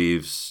also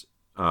leaves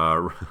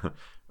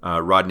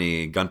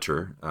Rodney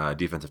Gunter,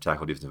 defensive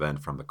tackle, defensive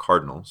end from the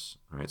Cardinals,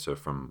 right? So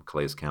from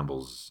Calais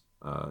Campbell's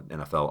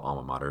NFL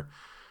alma mater.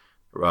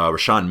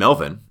 Rashawn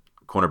Melvin,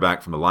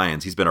 cornerback from the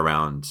Lions. He's been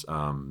around,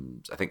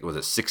 I think,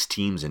 6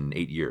 teams in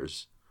 8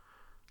 years.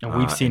 And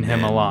we've seen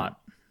him a lot.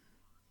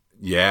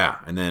 Yeah.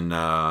 And then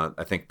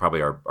I think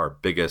probably our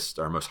biggest,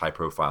 our most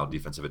high-profile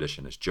defensive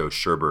addition is Joe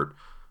Sherbert.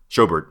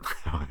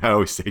 I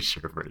always say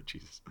Sherbert.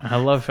 Jesus. I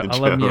love me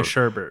a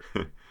Sherbert.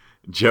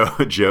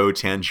 Joe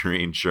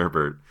Tangerine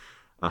Sherbert,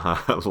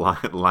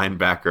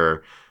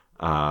 linebacker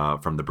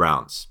from the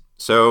Browns.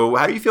 So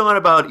how are you feeling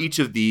about each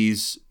of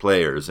these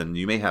players? And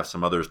you may have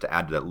some others to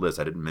add to that list.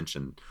 I didn't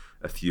mention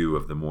a few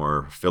of the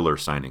more filler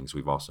signings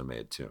we've also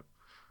made too.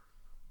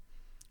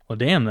 Well,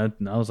 damn, I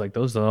was like,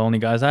 those are the only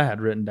guys I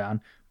had written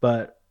down.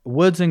 But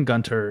Woods and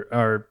Gunter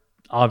are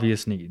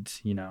obvious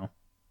needs.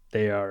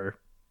 They are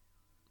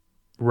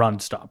run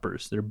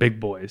stoppers. They're big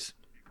boys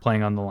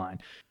playing on the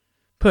line.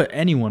 Put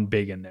anyone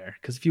big in there,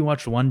 because if you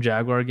watched one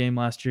Jaguar game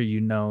last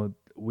year,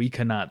 we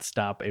cannot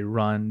stop a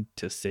run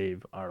to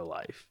save our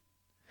life.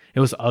 It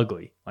was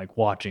ugly,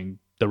 watching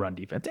the run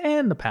defense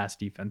and the pass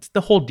defense.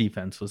 The whole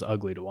defense was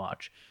ugly to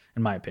watch,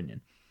 in my opinion.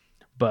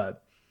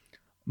 But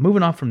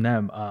moving on from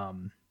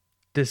them,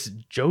 this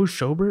Joe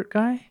Sherbert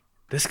guy,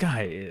 this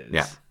guy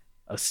is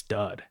a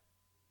stud.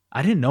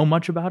 I didn't know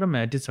much about him.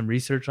 I did some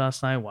research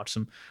last night, watched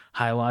some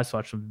highlights,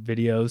 watched some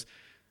videos.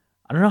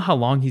 I don't know how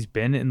long he's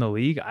been in the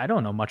league. I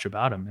don't know much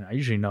about him. I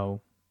usually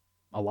know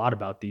a lot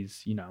about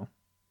these,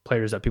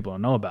 players that people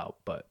don't know about.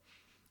 But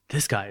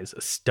this guy is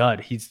a stud.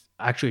 He's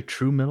actually a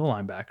true middle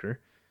linebacker.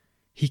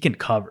 He can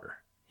cover.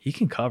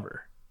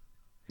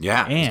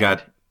 Yeah, he's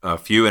got a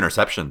few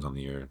interceptions on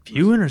the year.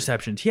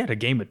 He had a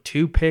game with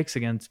 2 picks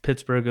against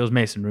Pittsburgh. It was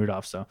Mason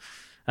Rudolph, so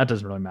that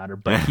doesn't really matter.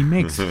 But he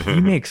makes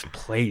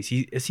plays.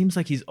 It seems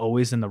like he's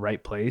always in the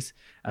right place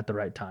at the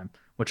right time,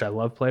 which I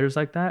love players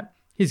like that.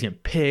 He's getting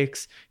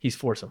picks. He's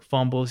forcing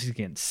fumbles. He's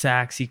getting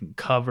sacks. He can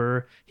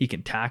cover. He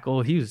can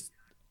tackle. He was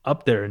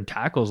up there in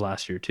tackles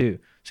last year too.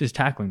 So he's a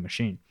tackling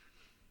machine.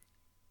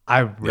 I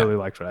really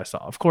liked what I saw.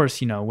 Of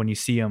course, when you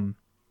see him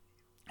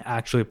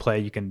actually play,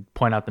 you can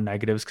point out the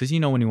negatives because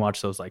when you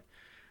watch those like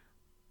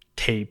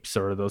tapes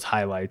or those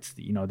highlights,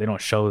 they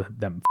don't show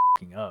them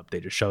fucking up. They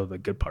just show the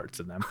good parts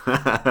of them.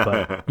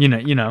 But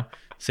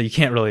so you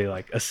can't really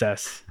like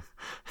assess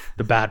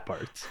the bad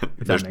parts.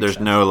 There's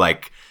no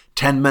like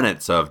 10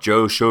 minutes of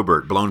Joe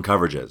Schobert blown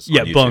coverages.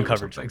 Yeah, blown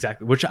coverage,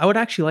 exactly. Which I would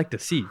actually like to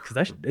see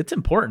because it's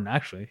important.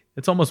 Actually,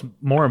 it's almost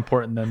more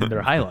important than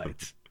their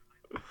highlights.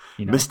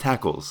 Missed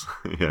tackles.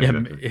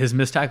 His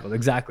missed tackles,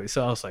 exactly.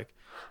 So I was like,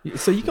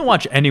 so you can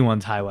watch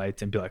anyone's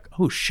highlights and be like,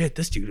 oh shit,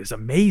 this dude is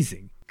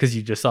amazing because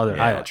you just saw their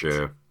highlights.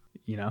 True.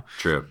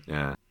 True.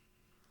 Yeah.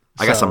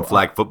 I So, got some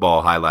flag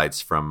football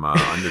highlights from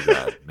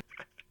undergrad.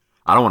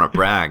 I don't want to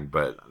brag,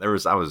 but I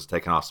was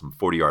taking off some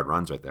 40-yard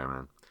runs right there,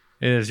 man.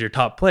 It is your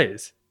top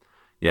plays.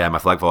 Yeah, my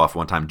flag fell off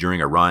one time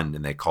during a run,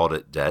 and they called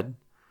it dead.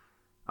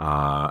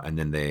 And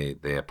then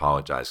they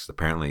apologized. 'Cause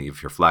apparently,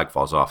 if your flag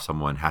falls off,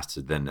 someone has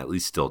to then at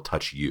least still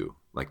touch you,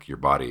 like your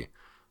body,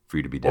 for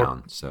you to be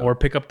down. Or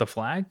pick up the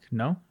flag.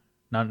 No,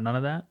 none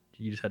of that.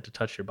 You just had to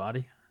touch your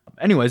body.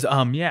 Anyways,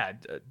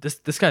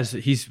 this guy's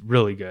he's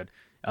really good.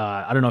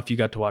 I don't know if you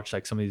got to watch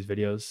like some of these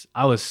videos.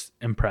 I was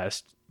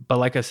impressed, but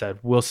like I said,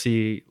 we'll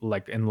see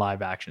like in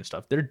live action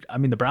stuff. The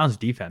Browns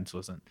defense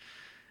wasn't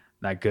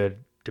that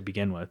good to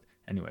begin with.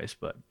 Anyways,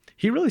 but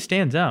he really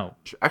stands out.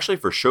 Actually,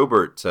 for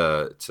Schobert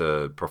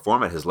to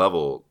perform at his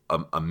level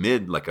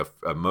amid like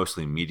a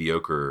mostly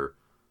mediocre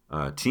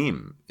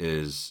team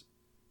is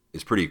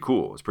pretty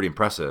cool. It's pretty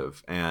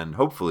impressive, and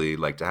hopefully,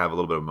 like to have a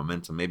little bit of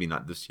momentum. Maybe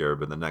not this year,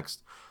 but the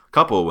next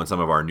couple, when some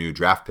of our new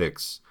draft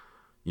picks,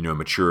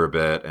 mature a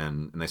bit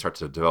and they start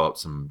to develop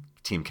some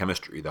team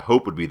chemistry. The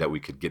hope would be that we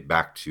could get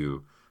back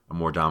to a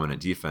more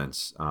dominant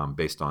defense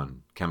based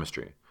on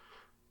chemistry.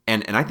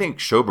 And I think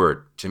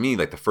Schobert, to me,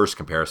 like the first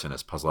comparison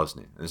is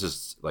Puslevsny. This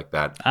is like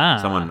that.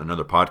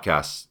 Another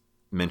podcast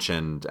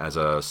mentioned as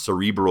a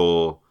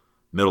cerebral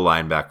middle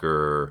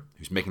linebacker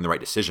who's making the right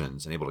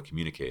decisions and able to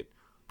communicate.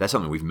 That's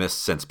something we've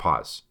missed since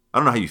Paz. I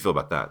don't know how you feel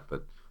about that,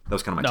 but that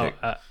was kind of my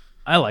take.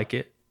 I like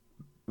it.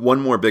 One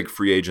more big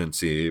free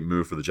agency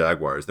move for the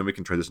Jaguars, then we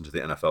can transition to the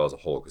NFL as a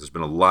whole because there's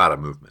been a lot of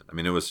movement. I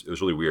mean, it was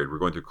really weird. We're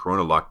going through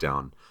Corona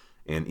lockdown,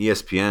 and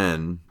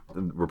ESPN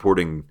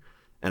reporting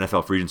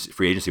NFL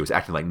free agency was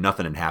acting like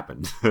nothing had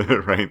happened,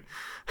 right?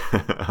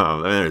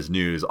 There's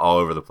news all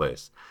over the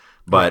place.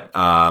 But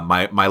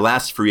my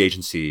last free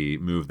agency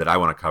move that I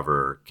want to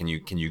cover, can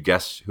you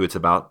guess who it's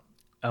about?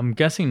 I'm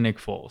guessing Nick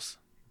Foles.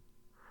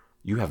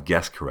 You have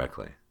guessed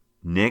correctly.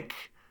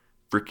 Nick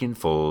freaking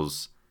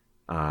Foles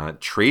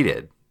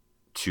traded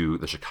to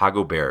the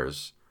Chicago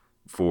Bears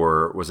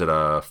for, was it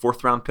a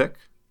 4th round pick?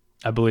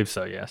 I believe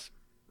so, yes.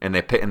 And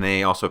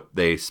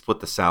they split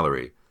the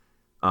salary.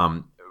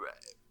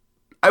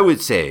 I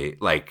would say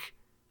like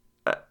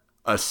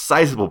a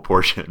sizable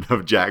portion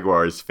of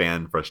Jaguars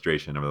fan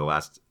frustration over the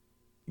last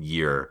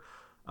year,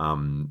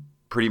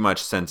 pretty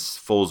much since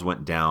Foles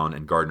went down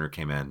and Gardner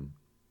came in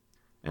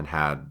and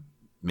had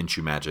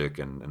Minshew magic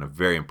and a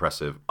very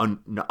impressive,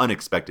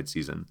 unexpected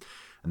season.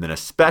 And then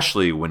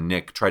especially when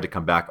Nick tried to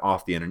come back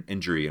off the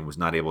injury and was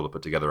not able to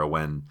put together a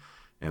win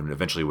and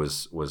eventually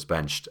was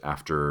benched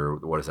after,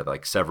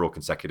 like several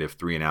consecutive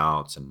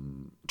 3-and-outs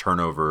and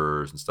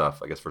turnovers and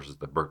stuff, I guess, versus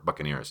the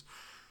Buccaneers.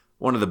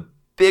 One of the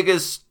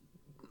biggest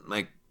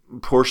like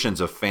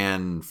portions of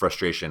fan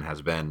frustration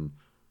has been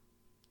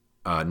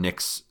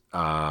Nick's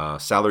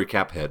salary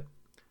cap hit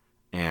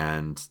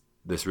and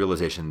this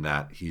realization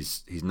that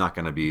he's not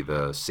going to be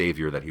the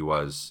savior that he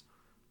was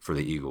for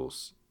the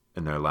Eagles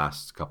in their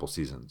last couple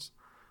seasons.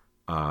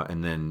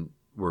 And then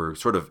we're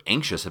sort of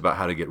anxious about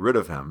how to get rid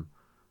of him.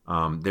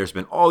 There's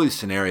been all these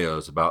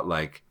scenarios about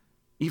like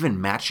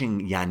even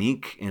matching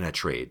Yannick in a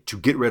trade to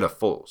get rid of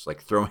Foles,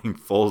 like throwing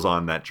Foles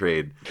on that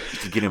trade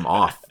to get him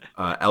off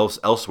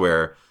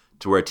elsewhere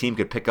to where a team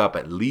could pick up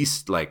at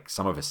least like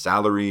some of his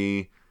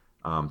salary,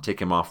 take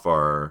him off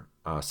our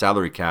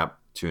salary cap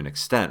to an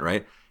extent,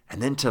 right?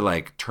 And then to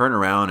like turn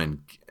around and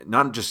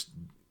not just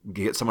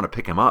get someone to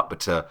pick him up, but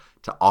to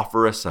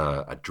offer us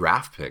a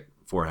draft pick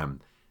for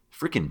him.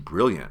 Freaking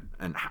brilliant.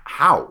 And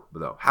how,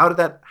 though?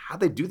 How'd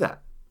they do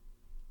that?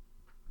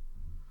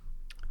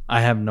 I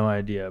have no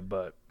idea,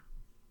 but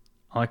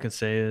all I can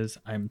say is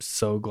I'm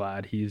so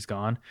glad he's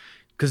gone.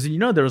 Because,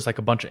 there was like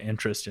a bunch of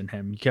interest in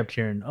him. You kept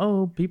hearing,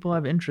 oh, people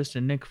have interest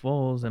in Nick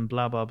Foles and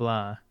blah, blah,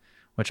 blah,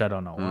 which I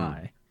don't know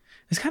why.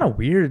 It's kind of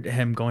weird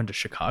him going to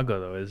Chicago,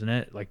 though, isn't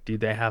it? Like, do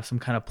they have some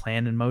kind of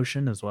plan in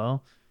motion as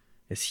well?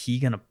 Is he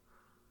going to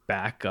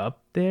back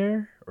up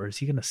there? Or is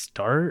he going to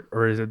start?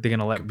 Or is they going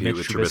to let Mitch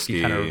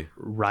Trubisky kind of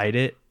ride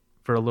it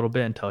for a little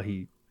bit until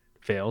he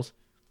fails?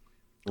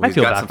 Well, I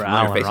feel bad for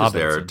Allen Robinson.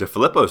 There.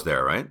 DeFilippo's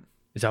there, right?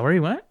 Is that where he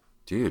went?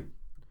 Dude,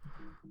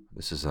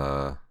 this is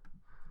a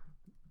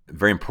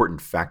very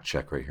important fact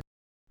check right here.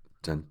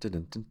 Dun, dun,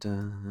 dun, dun,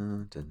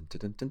 dun, dun,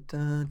 dun, dun,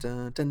 dun,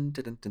 dun, dun,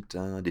 dun, dun,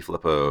 dun.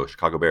 DiFilippo,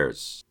 Chicago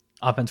Bears.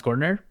 Offense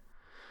coordinator?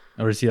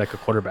 Or is he like a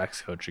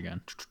quarterback's coach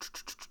again?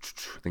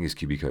 I think he's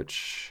QB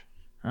coach.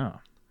 Oh.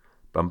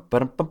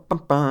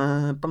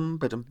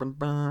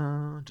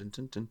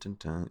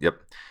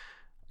 Yep.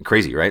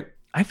 Crazy, right?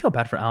 I feel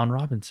bad for Allen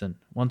Robinson.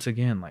 Once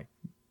again, like,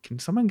 can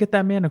someone get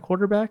that man a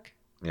quarterback?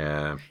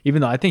 Yeah.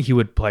 Even though I think he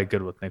would play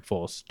good with Nick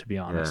Foles, to be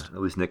honest. Yeah.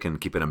 At least Nick can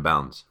keep it in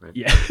bounds, right?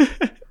 Yeah.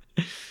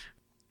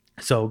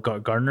 So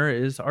Gardner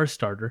is our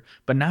starter,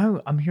 but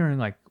now I'm hearing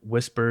like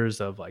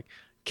whispers of like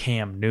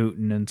Cam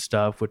Newton and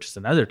stuff, which is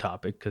another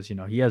topic because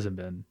he hasn't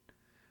been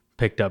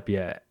picked up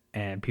yet,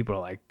 and people are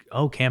like,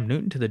 "Oh, Cam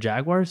Newton to the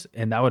Jaguars,"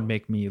 and that would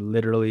make me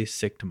literally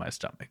sick to my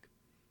stomach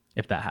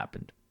if that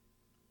happened.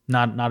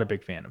 Not a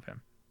big fan of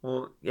him.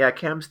 Well, yeah,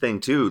 Cam's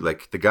thing too.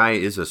 Like the guy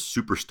is a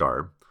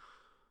superstar,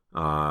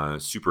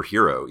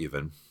 superhero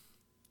even.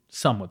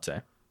 Some would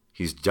say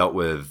he's dealt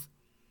with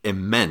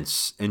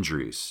immense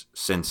injuries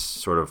since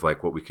sort of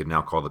like what we could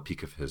now call the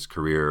peak of his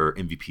career,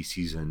 MVP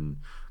season,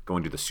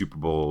 going to the Super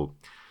Bowl.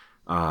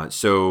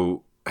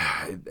 So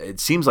it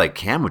seems like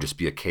Cam would just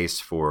be a case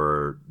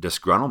for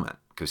disgruntlement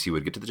because he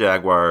would get to the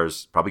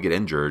Jaguars, probably get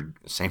injured.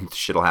 Same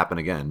shit will happen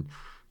again.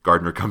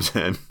 Gardner comes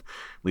in,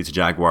 leads the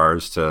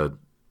Jaguars to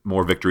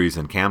more victories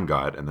than Cam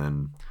got, and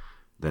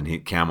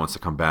then Cam wants to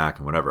come back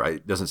and whatever.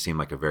 It doesn't seem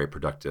like a very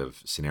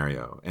productive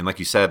scenario. And like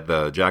you said,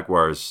 the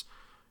Jaguars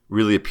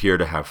really appear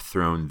to have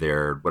thrown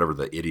their, whatever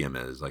the idiom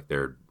is, like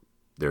their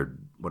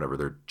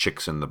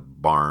chicks in the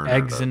barn,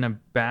 eggs in a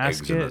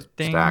basket, eggs in the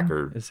thing? stack,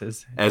 or is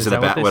eggs in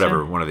a what they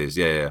whatever, say? one of these,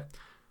 yeah,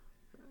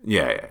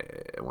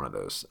 one of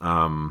those.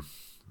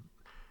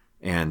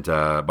 And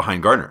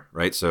behind Gardner,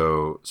 right?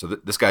 So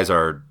this guy's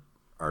our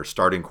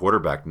starting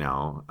quarterback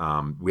now.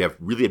 We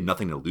really have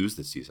nothing to lose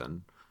this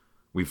season.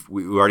 We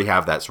already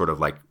have that sort of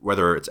like,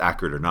 whether it's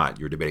accurate or not,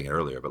 you were debating it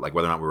earlier, but like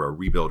whether or not we're a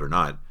rebuild or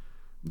not,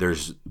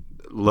 there's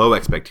low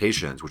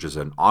expectations, which is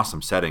an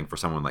awesome setting for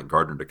someone like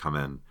Gardner to come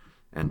in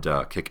and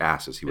kick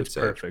ass, as he would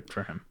say. Perfect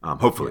for him.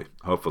 Hopefully,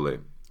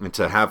 and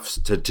to have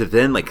to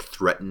then like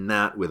threaten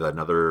that with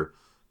another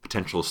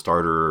potential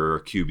starter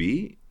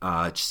QB,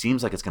 it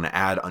seems like it's going to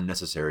add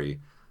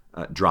unnecessary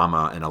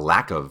drama and a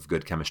lack of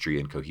good chemistry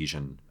and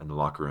cohesion in the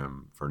locker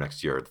room for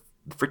next year.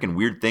 The freaking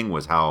weird thing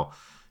was how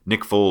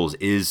Nick Foles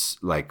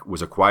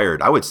was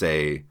acquired. I would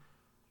say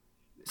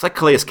it's like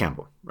Calais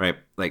Campbell, right?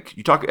 Like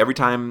you talk every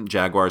time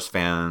Jaguars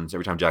fans,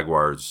 every time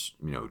Jaguars,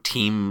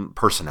 team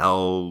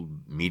personnel,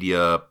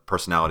 media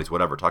personalities,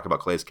 whatever, talk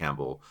about Calais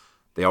Campbell,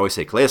 they always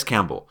say Calais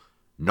Campbell.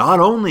 Not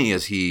only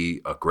is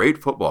he a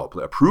great football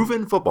player, a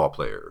proven football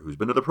player who's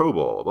been to the Pro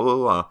Bowl, blah, blah,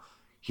 blah,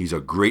 he's a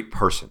great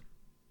person.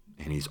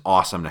 And he's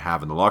awesome to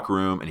have in the locker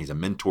room, and he's a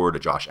mentor to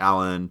Josh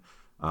Allen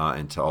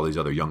and to all these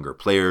other younger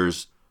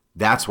players.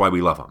 That's why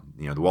we love him.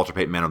 The Walter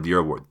Payton Man of the Year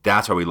award.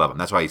 That's why we love him.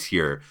 That's why he's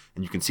here,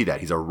 and you can see that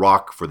he's a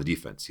rock for the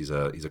defense. He's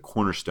a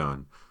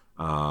cornerstone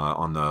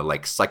on the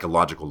like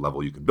psychological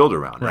level you can build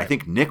around. Right. And I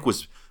think Nick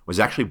was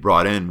actually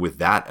brought in with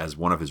that as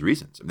one of his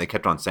reasons. And they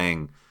kept on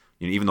saying,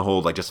 even the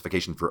whole like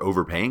justification for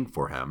overpaying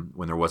for him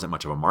when there wasn't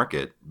much of a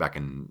market back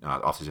in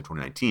offseason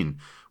 2019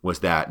 was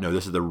that no,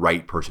 this is the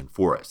right person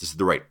for us. This is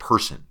the right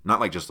person, not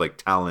like just like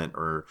talent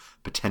or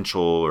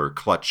potential or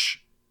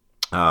clutch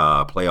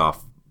playoff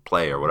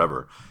play or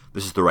whatever.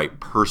 This is the right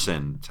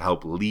person to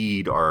help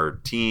lead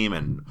our team,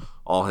 and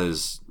all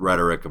his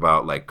rhetoric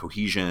about like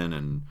cohesion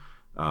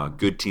and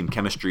good team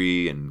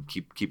chemistry and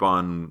keep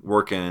on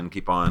working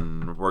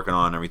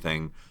on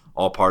everything,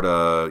 all part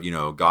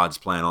of God's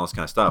plan, all this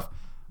kind of stuff.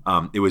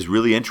 It was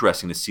really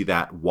interesting to see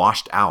that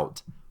washed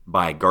out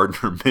by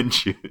Gardner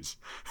Minshew's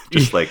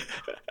just like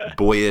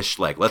boyish,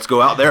 like let's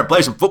go out there and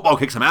play some football,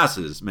 kick some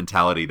asses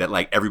mentality that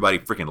like everybody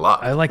freaking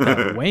loved. I like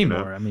that way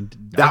more. I mean,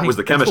 that was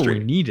the chemistry that's what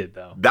we needed,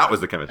 though. That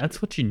was the chemistry.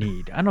 That's what you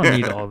need. I don't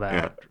need all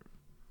that.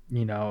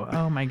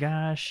 Oh my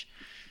gosh,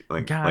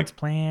 God's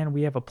plan.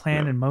 We have a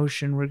plan in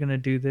motion. We're gonna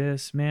do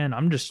this, man.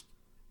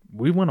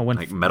 We want to win,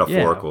 like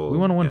metaphorical. Yeah, we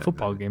want to win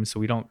football games,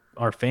 so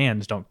our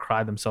fans don't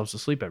cry themselves to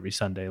sleep every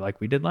Sunday like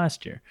we did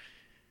last year.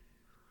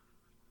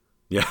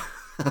 Yeah.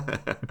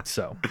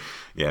 So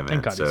yeah,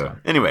 man. So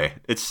anyway,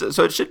 it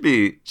should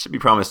be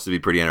promised to be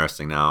pretty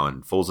interesting now.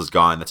 And Foles is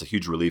gone. That's a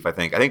huge relief, I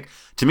think. I think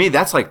to me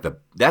that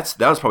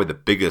was probably the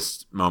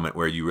biggest moment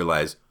where you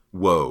realize,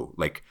 whoa,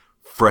 like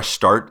fresh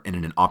start and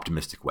in an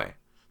optimistic way.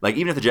 Like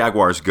even if the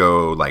Jaguars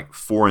go like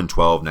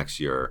 4-12 next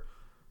year,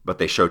 but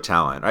they show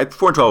talent, right?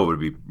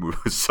 4-12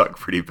 would suck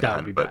pretty bad. That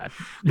would be bad.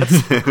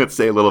 Let's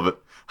say a little bit.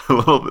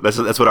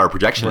 That's what our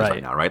projection is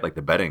right now, right? Like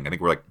the betting, I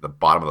think we're like the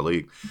bottom of the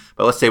league.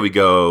 But let's say we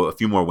go a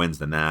few more wins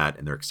than that,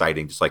 and they're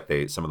exciting, just like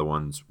some of the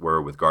ones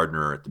were with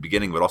Gardner at the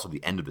beginning, but also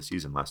the end of the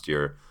season last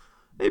year.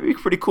 They'd be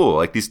pretty cool.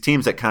 Like these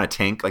teams that kind of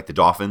tank, like the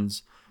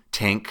Dolphins,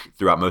 tank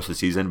throughout most of the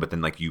season, but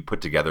then like you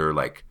put together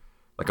like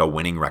a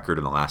winning record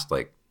in the last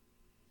like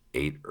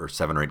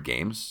 7 or 8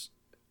 games.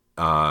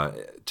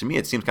 To me,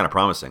 it seems kind of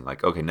promising.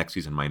 Like, okay, next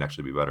season might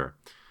actually be better.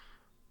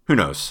 Who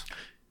knows?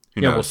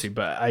 We'll see.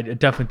 But I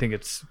definitely think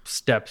it's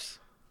steps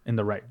in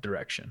the right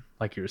direction.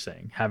 Like you were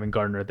saying, having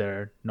Gardner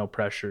there, no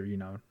pressure,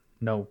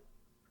 no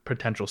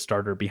potential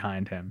starter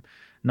behind him,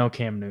 no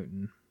Cam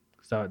Newton.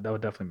 So that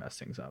would definitely mess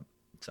things up.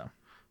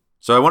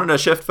 So I wanted to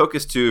shift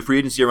focus to free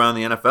agency around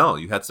the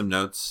NFL. You had some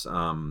notes.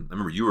 I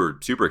remember you were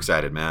super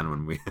excited, man,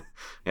 when we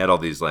had all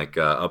these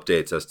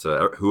updates as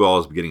to who all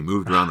is getting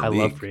moved around the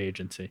league. I love free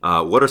agency.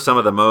 What are some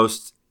of the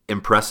most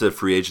impressive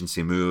free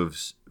agency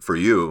moves for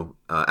you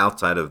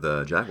outside of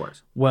the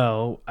Jaguars?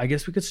 Well, I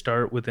guess we could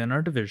start within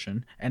our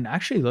division. And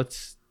actually,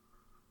 let's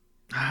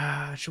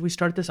should we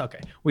start this?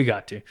 Okay, we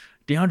got to.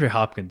 DeAndre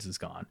Hopkins is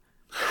gone.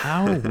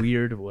 How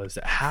weird was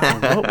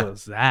that? What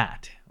was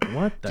that?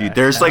 What the Dude,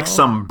 there's hell?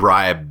 some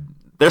bribe.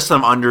 There's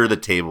some under the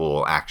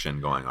table action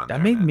going on.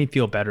 That made me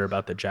feel better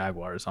about the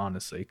Jaguars,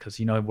 honestly, because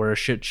we're a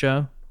shit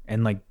show,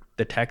 and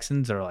the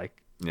Texans are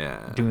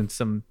doing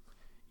some,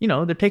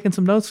 they're taking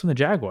some notes from the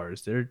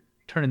Jaguars. They're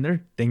turning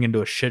their thing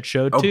into a shit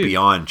show too. Oh,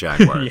 beyond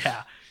Jaguars.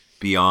 Yeah,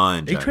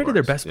 beyond. They traded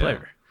their best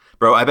player.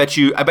 Bro, I bet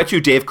you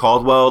Dave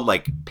Caldwell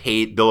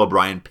paid Bill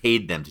O'Brien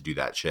paid them to do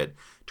that shit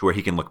to where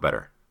he can look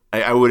better.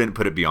 I wouldn't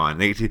put it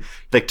beyond.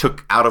 They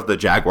took out of the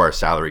Jaguar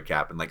salary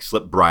cap and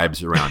slipped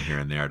bribes around here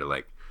and there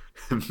to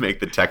make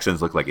the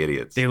Texans look like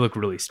idiots. They look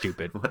really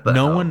stupid.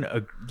 No one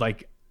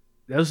that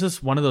was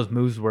just one of those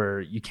moves where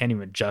you can't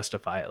even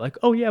justify it.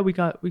 Oh yeah, we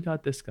got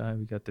this guy,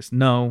 we got this.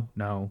 No,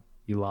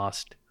 you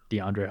lost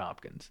DeAndre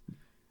Hopkins,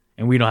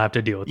 and we don't have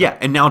to deal with that. Yeah,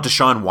 and now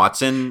Deshaun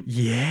Watson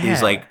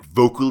is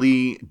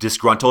vocally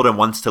disgruntled and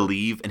wants to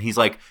leave, and he's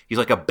like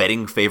a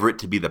betting favorite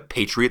to be the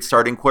Patriots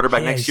starting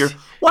quarterback next year.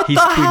 What he's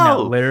the tweeting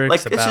hell? Out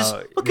lyrics about just,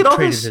 look at all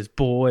traded this. his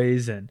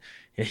boys, and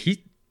it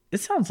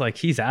sounds like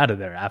he's out of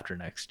there after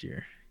next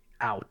year.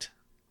 Out.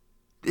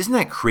 Isn't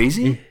that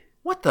crazy?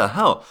 What the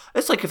hell?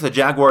 It's like if the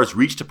Jaguars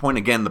reached a point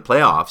again in the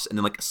playoffs, and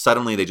then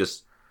suddenly they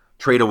just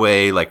trade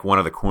away one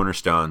of the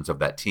cornerstones of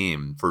that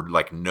team for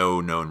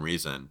no known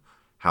reason.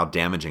 How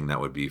damaging that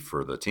would be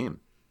for the team.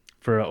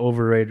 For an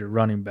overrated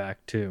running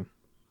back too.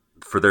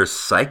 For their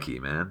psyche,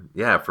 man.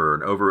 Yeah,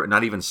 for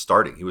not even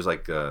starting. He was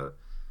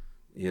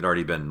he had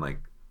already been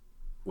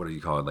what do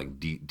you call it?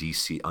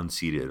 DC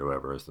unseated or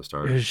whatever as the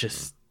starter. It was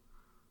just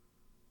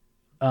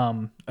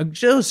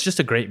it was just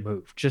a great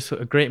move. Just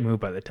a great move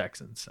by the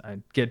Texans.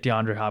 I'd get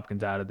DeAndre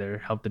Hopkins out of there,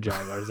 help the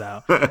Jaguars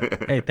out.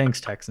 Hey, thanks,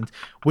 Texans.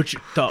 Which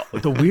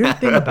the weird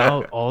thing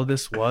about all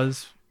this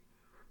was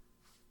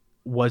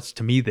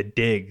to me the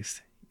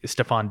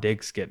Stephon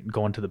Diggs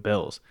going to the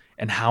Bills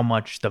and how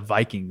much the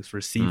Vikings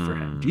received for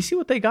him. Do you see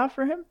what they got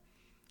for him?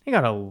 They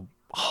got a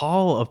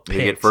haul of picks.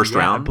 They get first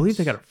round? I believe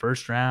they got a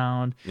first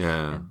round.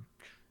 Yeah. And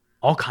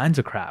all kinds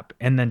of crap.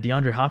 And then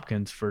DeAndre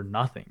Hopkins for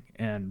nothing.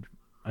 And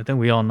I think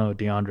we all know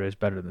DeAndre is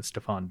better than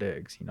Stephon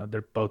Diggs.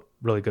 They're both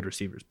really good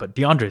receivers. But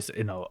DeAndre's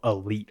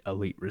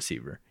elite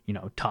receiver.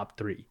 Top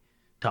 3,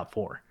 top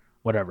 4,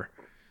 whatever.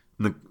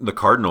 The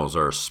Cardinals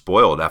are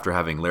spoiled after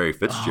having Larry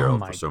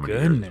Fitzgerald for so many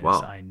years as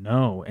well. I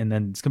know. And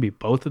then it's going to be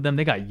both of them.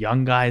 They got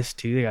young guys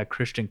too. They got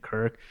Christian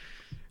Kirk.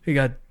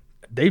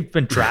 They've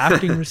been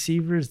drafting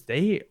receivers.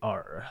 They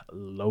are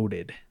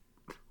loaded.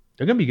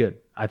 They're going to be good,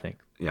 I think.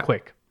 Yeah.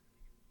 Quick.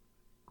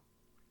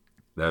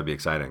 That would be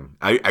exciting.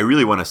 I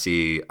really want to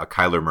see a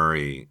Kyler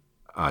Murray,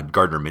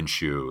 Gardner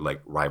Minshew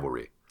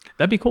rivalry.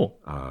 That'd be cool.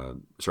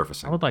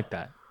 Surfacing. I would like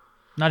that.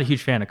 Not a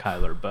huge fan of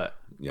Kyler, but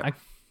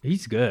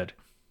he's good.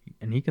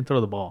 And he can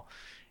throw the ball,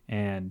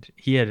 and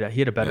he had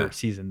a better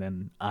season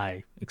than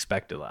I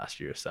expected last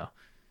year. So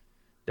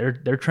they're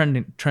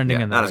trending in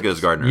that. Not as good as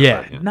Gardner.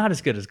 Yeah, not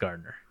as good as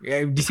Gardner.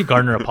 Yeah, do you see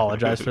Gardner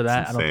apologize for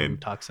that? I don't think he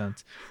talks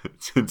sense.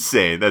 It's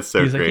insane. That's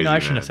so He's crazy. I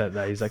shouldn't have said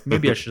that. He's like,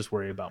 maybe I should just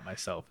worry about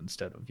myself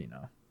instead of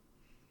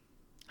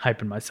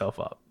hyping myself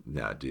up.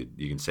 Yeah, dude,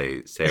 you can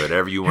say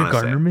whatever you want to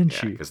say. Gardner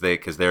Minshew,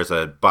 because there's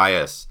a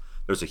bias.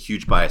 There's a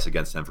huge bias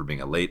against him for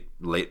being a late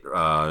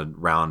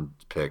round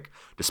pick,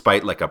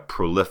 despite a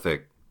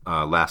prolific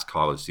last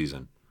college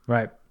season.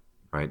 Right.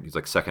 He's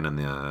second in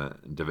the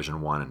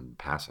Division I in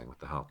passing. What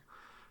the hell?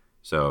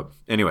 So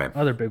anyway,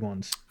 other big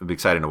ones. It'll be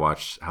exciting to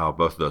watch how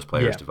both of those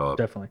players develop.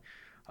 Definitely.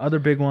 Other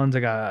big ones.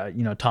 I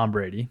got Tom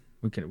Brady.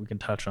 We can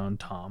touch on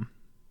Tom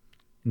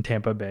in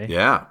Tampa Bay.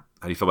 Yeah.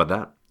 How do you feel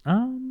about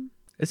that?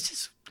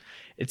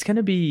 It's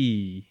gonna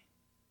be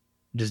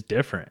just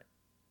different.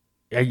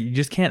 You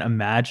just can't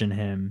imagine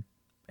him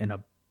in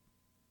a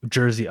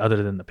jersey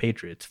other than the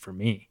Patriots for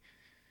me,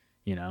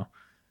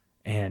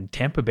 and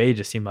Tampa Bay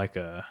just seemed like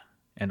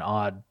an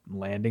odd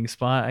landing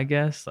spot, I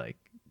guess.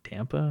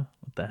 Tampa,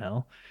 what the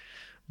hell?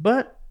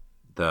 But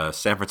the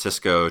San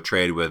Francisco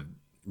trade with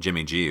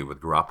Jimmy G with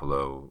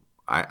Garoppolo,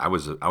 I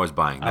was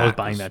buying that. I was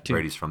buying that too.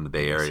 Brady's from the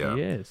Bay Area. Yes,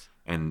 he is.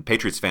 And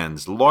Patriots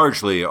fans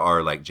largely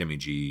are Jimmy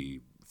G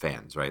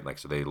fans, right?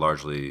 So they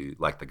largely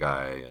like the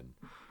guy, and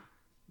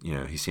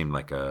he seemed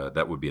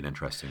that would be an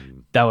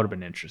interesting. That would have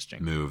been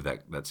interesting move.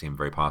 That seemed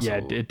very possible.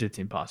 Yeah, it did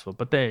seem possible.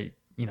 But they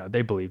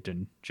believed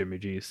in Jimmy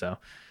G, so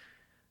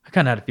I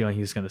kind of had a feeling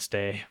he was going to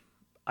stay.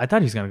 I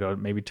thought he was going to go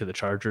maybe to the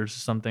Chargers or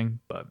something.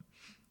 But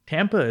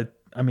Tampa,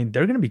 they're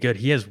going to be good.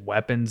 He has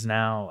weapons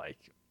now,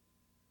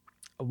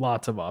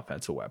 lots of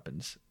offensive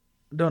weapons.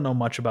 don't know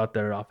much about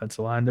their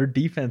offensive line. Their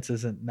defense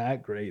isn't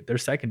that great. Their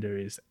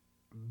secondary is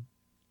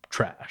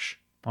trash.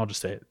 I'll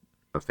just say it.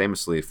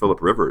 Famously,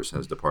 Phillip Rivers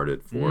has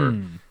departed for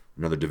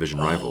another division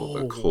rival,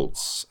 the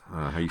Colts.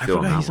 How you feel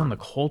on that He's one? on the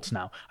Colts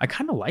now. I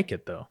kind of like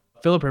it though.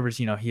 Phillip Rivers,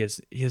 he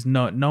has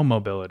no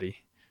mobility.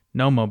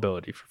 No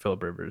mobility for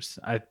Phillip Rivers.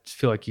 I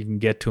feel like you can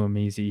get to him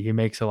easy. He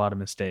makes a lot of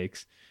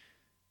mistakes.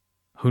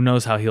 Who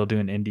knows how he'll do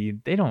in Indy?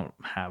 They don't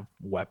have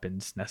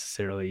weapons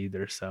necessarily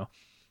either. So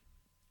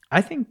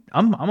I think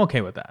I'm okay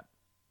with that.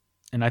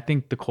 And I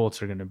think the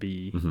Colts are going to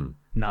be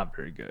not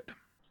very good.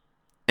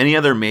 Any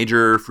other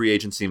major free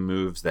agency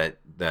moves that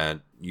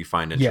you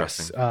find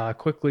interesting? Yes.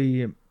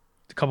 Quickly,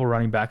 a couple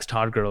running backs.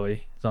 Todd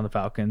Gurley is on the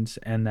Falcons,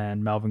 and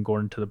then Melvin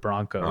Gordon to the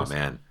Broncos. Oh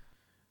man.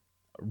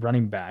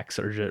 Running backs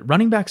are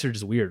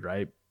just weird,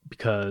 right?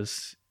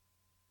 Because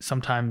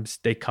sometimes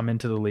they come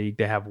into the league,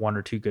 they have 1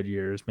 or 2 good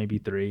years, maybe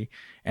 3,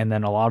 and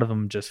then a lot of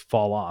them just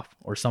fall off,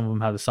 or some of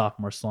them have the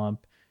sophomore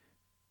slump,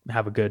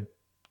 have a good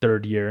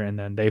 3rd year, and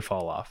then they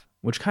fall off,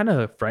 which kind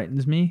of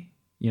frightens me,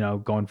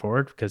 going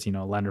forward because,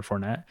 Leonard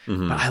Fournette.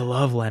 But I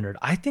love Leonard.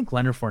 I think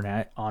Leonard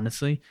Fournette,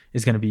 honestly,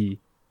 is going to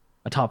be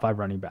a top 5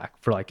 running back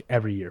for like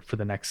every year for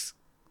the next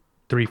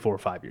 3, 4,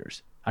 5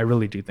 years. I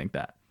really do think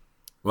that.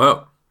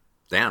 Whoa.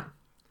 Damn.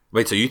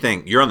 Wait, so you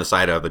think you're on the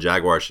side of the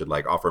Jaguars should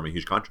like offer him a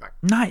huge contract?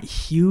 Not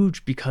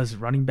huge because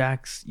running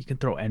backs, you can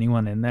throw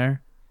anyone in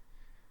there.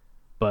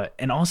 But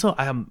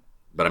I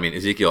mean,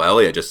 Ezekiel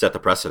Elliott just set the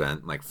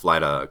precedent, like fly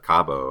to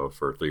Cabo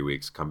for 3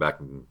 weeks, come back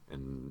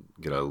and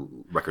get a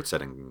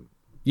record-setting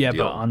deal.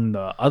 But on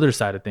the other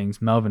side of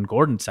things, Melvin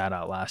Gordon sat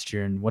out last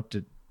year, and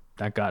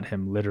that got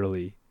him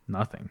literally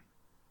nothing,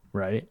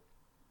 right?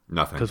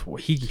 Nothing.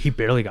 Because he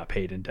barely got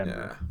paid in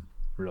Denver,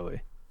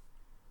 really.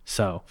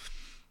 So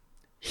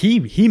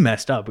he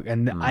messed up,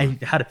 and I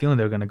had a feeling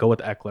they were going to go with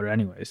Eckler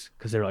anyways,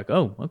 because they were like,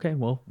 oh, okay,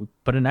 well, we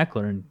put in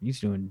Eckler, and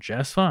he's doing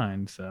just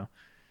fine. So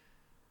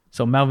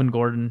Melvin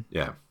Gordon,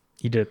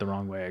 he did it the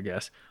wrong way, I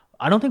guess.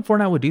 I don't think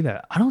Fournette would do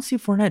that. I don't see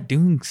Fournette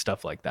doing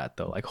stuff like that,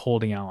 though, like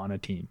holding out on a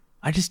team.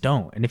 I just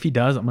don't. And if he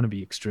does, I'm going to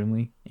be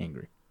extremely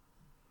angry.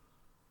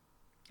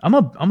 I'm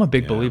a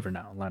big believer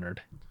now in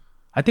Leonard.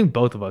 I think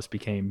both of us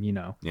became,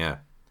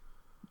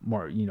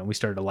 more, we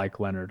started to like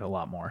Leonard a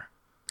lot more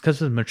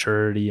because of his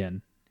maturity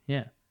and,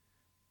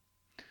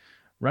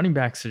 running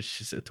backs,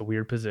 it's a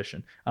weird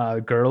position.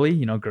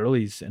 Gurley,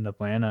 Gurley's in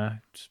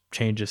Atlanta,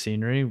 change of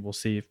scenery. We'll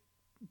see if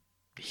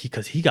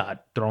because he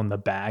got thrown the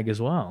bag as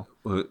well.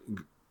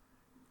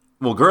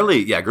 Well,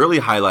 Gurley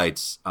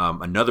highlights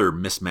another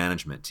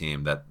mismanagement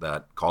team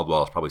that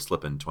Caldwell is probably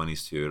slipping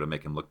 20s to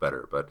make him look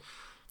better. But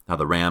how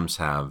the Rams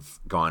have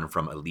gone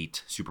from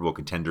elite Super Bowl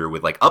contender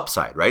with like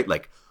upside, right?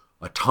 Like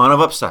a ton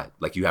of upside.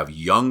 Like you have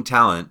young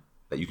talent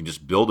that you can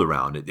just build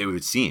around. It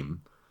would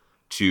seem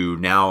to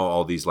now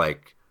all these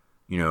like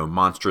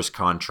monstrous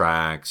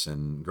contracts,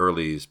 and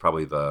Gurley's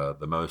probably the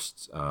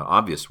most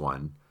obvious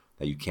one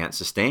that you can't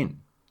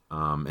sustain.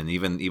 And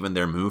even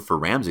their move for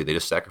Ramsey, they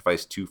just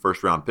sacrificed 2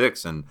 first-round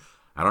picks, and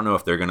I don't know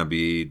if they're going to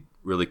be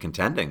really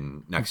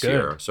contending next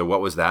year. So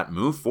what was that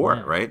move for,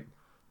 right?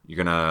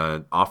 You're going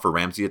to offer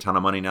Ramsey a ton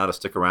of money now to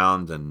stick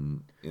around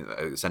and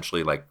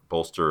essentially like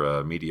bolster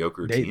a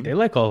mediocre team? They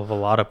let go of a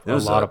lot of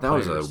players. That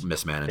was a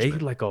mismanagement.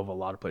 They let go of a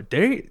lot of players.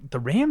 The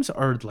Rams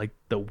are like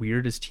the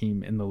weirdest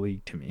team in the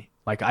league to me.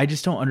 Like I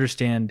just don't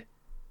understand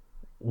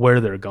where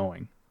they're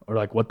going or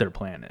like what their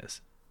plan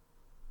is.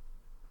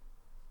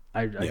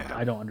 I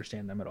don't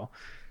understand them at all.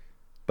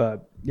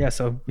 But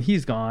so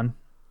he's gone.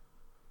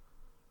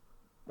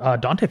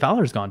 Dante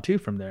Fowler's gone too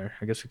from there.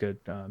 I guess we could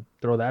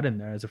throw that in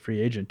there as a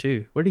free agent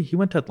too. He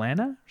went to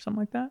Atlanta or something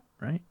like that,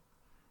 right?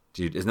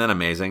 Dude, isn't that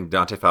amazing?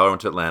 Dante Fowler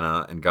went to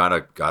Atlanta and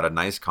got a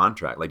nice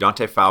contract. Like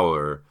Dante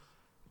Fowler,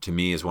 to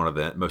me, is one of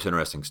the most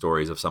interesting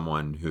stories of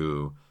someone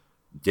who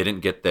didn't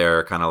get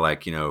there kind of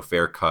like,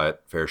 fair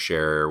cut, fair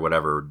share,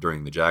 whatever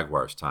during the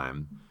Jaguars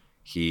time.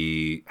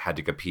 He had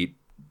to compete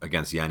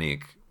against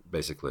Yannick,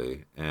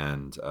 basically,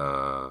 and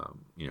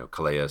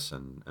Calais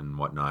and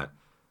whatnot.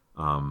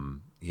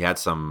 He had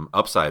some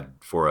upside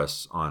for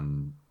us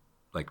on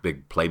like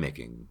big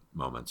playmaking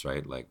moments,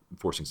 right? Like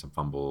forcing some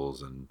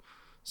fumbles and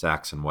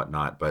sacks and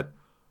whatnot. But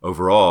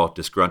overall,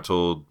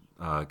 disgruntled,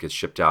 gets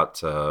shipped out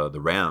to the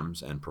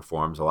Rams and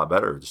performs a lot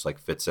better, just like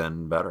fits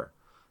in better.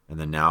 And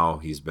then now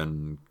he's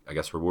been, I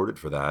guess, rewarded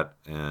for that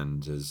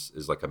and is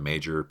like a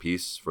major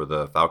piece for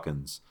the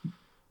Falcons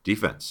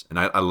defense. And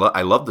I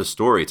love the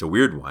story. It's a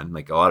weird one.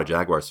 Like a lot of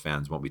Jaguars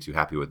fans won't be too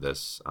happy with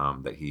this,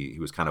 that he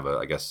was kind of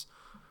I guess,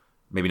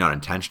 maybe not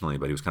intentionally,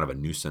 but he was kind of a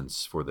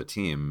nuisance for the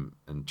team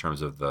in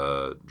terms of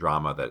the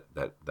drama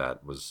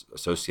that was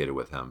associated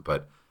with him.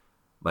 But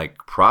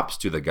like props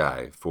to the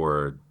guy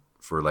for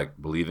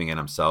like believing in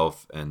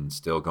himself and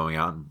still going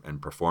out and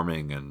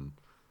performing and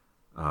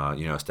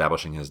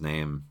establishing his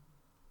name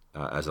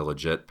as a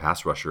legit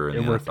pass rusher in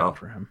the NFL. It worked out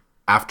for him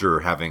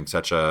after having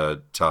such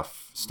a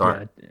tough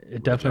start. Yeah,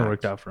 it definitely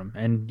worked out for him,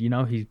 and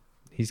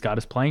he's got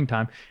his playing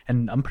time.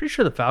 And I'm pretty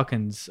sure the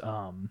Falcons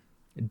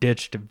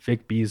ditched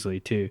Vic Beasley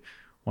too,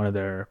 one of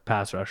their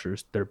pass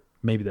rushers. Their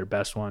maybe their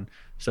best one.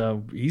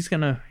 So he's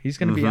gonna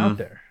be out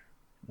there.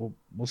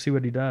 We'll see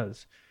what he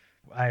does.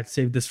 I had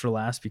saved this for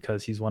last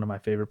because he's one of my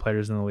favorite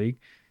players in the league.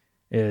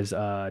 Is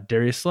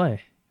Darius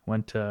Slay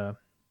went to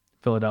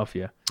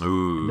Philadelphia.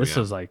 Ooh, and this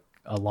was like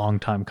a long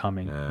time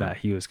coming that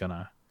he was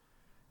gonna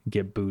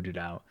get booted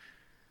out.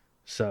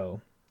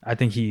 So I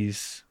think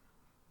he's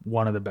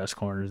one of the best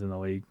corners in the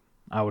league.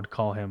 I would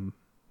call him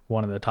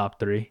one of the top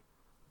 3.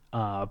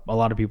 A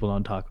lot of people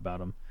don't talk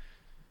about him.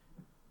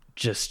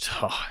 Just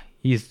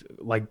he's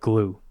like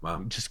glue.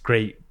 Wow. Just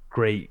great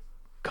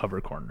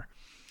cover corner.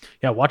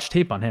 Yeah, watch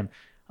tape on him.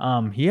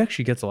 He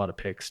actually gets a lot of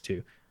picks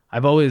too.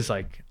 I've always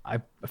I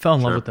fell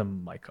in love with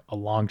him like a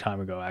long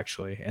time ago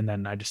actually, and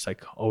then I just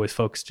like always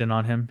focused in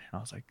on him, and I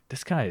was like,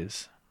 this guy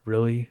is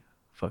really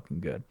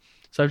fucking good.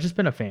 So I've just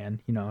been a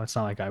fan. It's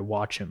not like I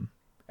watch him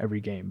every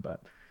game,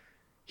 but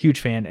huge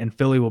fan. And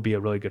Philly will be a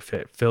really good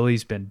fit.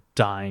 Philly's been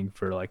dying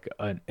for like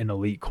an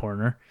elite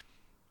corner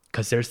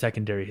because their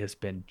secondary has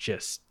been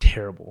just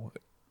terrible,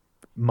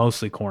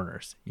 mostly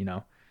corners.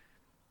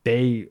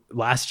 They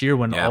last year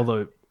when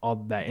all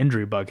that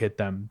injury bug hit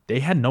them, they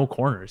had no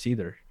corners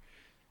either.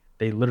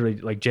 They literally,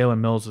 like, Jalen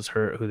Mills was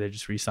hurt, who they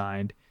just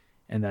re-signed,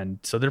 and then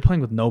so they're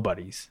playing with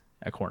nobodies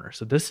at corner.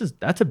 So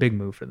that's a big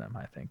move for them,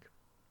 I think,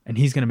 and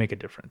he's going to make a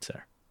difference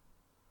there.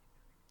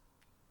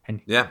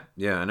 And yeah,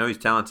 I know he's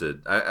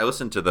talented. I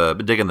listened to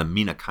been digging the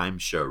Mina Kimes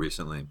show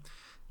recently.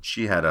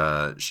 She had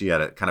a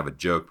kind of a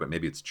joke, but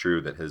maybe it's true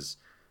that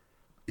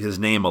his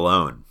name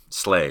alone,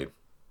 Slay,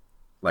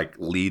 like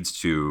leads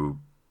to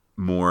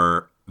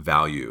more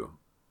value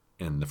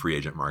in the free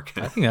agent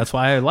market. I think that's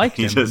why I liked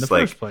him in the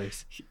first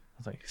place. I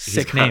was like,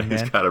 sick name, man.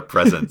 He's got a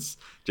presence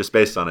just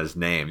based on his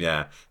name,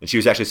 yeah. And she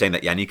was actually saying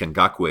that Yannick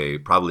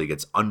Ngakoue probably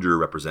gets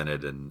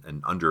underrepresented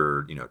and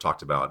under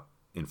talked about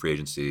in free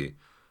agency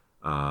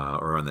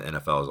or in the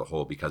NFL as a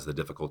whole because of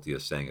the difficulty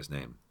of saying his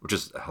name, which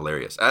is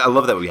hilarious. I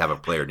love that we have a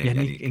player named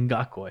Yannick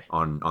Ngakoue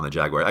on the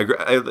Jaguar. I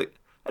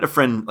had a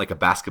friend, like a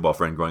basketball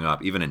friend growing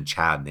up, even in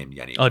Chad, named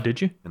Yannick. Oh,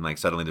 did you? And like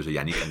suddenly there's a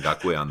Yannick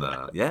Ngakoue on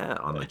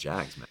the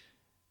Jags, man.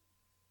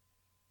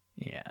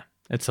 Yeah,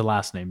 it's a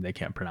last name they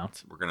can't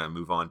pronounce. We're going to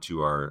move on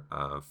to our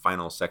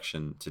final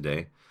section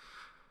today.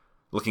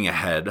 Looking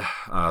ahead,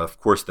 of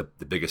course, the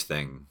biggest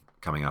thing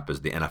coming up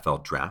is the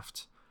NFL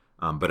draft.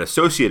 But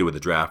associated with the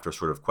draft are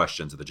sort of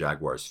questions of the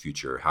Jaguars'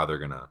 future, how they're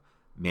going to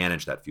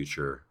manage that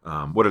future.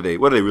 What are they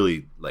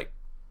really like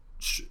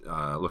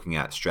looking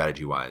at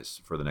strategy-wise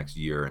for the next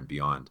year and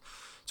beyond?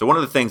 So one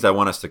of the things I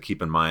want us to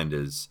keep in mind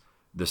is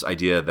this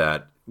idea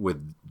that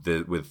with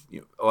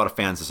a lot of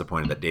fans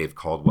disappointed that Dave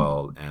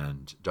Caldwell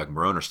and Doug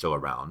Marrone are still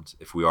around.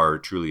 If we are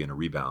truly in a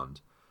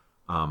rebound,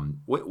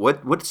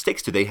 what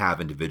stakes do they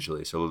have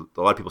individually? So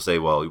a lot of people say,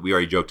 well, we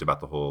already joked about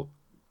the whole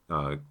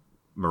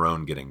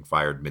Marrone getting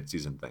fired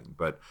midseason thing,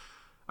 but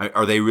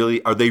are they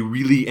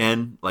really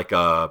in like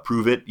a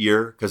prove it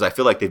year? Because I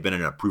feel like they've been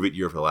in a prove it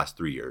year for the last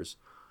 3 years.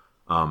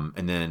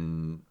 And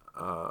then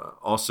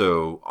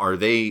also, are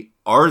they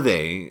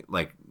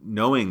like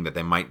knowing that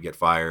they might get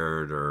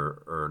fired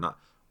or not?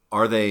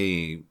 Are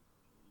they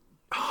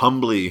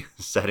humbly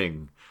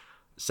setting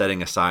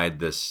aside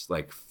this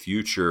like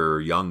future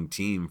young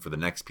team for the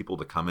next people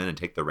to come in and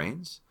take the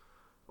reins,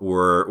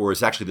 or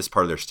is actually this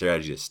part of their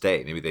strategy to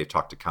stay? Maybe they've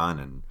talked to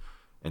Khan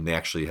and they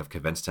actually have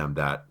convinced him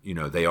that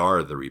they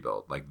are the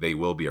rebuild, like they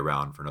will be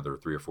around for another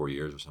 3 or 4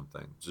 years or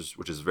something.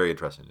 Which is very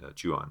interesting to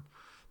chew on.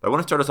 But I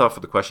want to start us off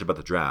with a question about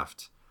the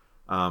draft.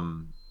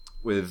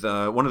 With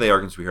one of the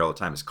arguments we hear all the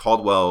time is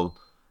Caldwell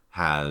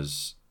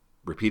has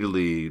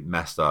repeatedly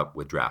messed up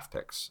with draft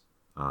picks.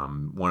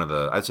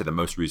 I'd say the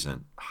most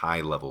recent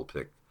high level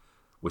pick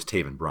was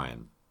Taven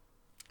Bryan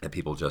that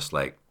people just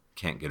like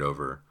can't get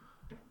over.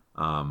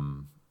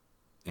 And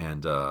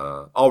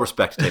all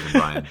respect to Taven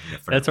Bryan.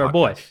 That's our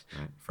boy.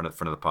 Right? Front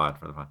of the pod.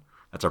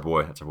 That's our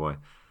boy.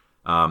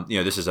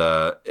 This is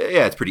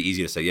it's pretty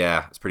easy to say,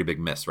 it's a pretty big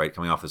miss, right?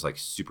 Coming off this like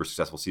super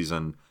successful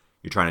season,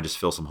 you're trying to just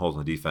fill some holes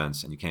in the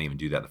defense, and you can't even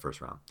do that in the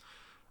first round.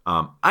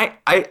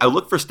 I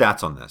look for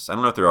stats on this. I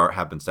don't know if there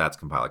have been stats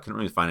compiled. I couldn't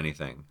really find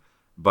anything.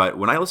 But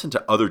when I listen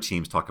to other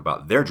teams talk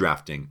about their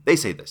drafting, they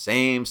say the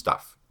same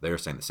stuff. They're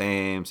saying the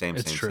same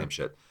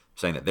shit.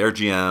 Saying that their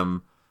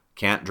GM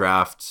can't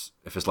draft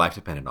if his life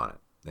depended on it.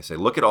 They say,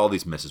 look at all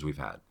these misses we've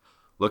had.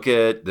 Look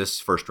at this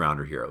first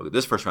rounder here. Look at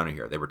this first rounder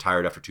here. They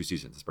retired after 2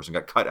 seasons. This person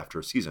got cut after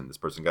a season. This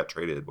person got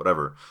traded,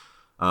 whatever.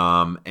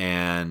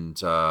 And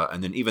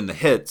then even the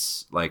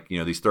hits, like,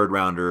 these third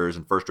rounders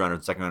and first rounders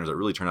and second rounders that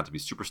really turn out to be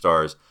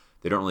superstars,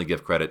 they don't really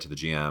give credit to the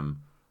GM.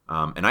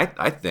 And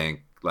I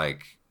think,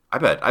 like, I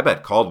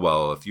bet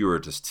Caldwell, if you were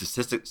to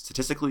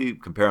statistically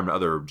compare him to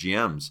other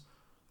GMs,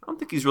 I don't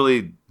think he's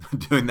really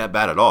doing that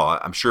bad at all.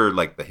 I'm sure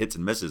like the hits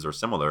and misses are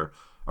similar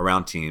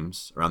around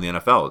teams around the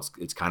NFL.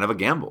 It's kind of a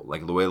gamble.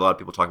 Like the way a lot of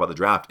people talk about the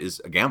draft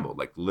is a gamble.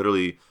 Like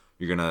literally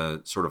you're going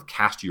to sort of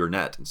cast your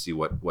net and see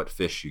what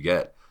fish you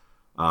get.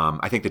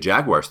 I think the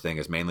Jaguars thing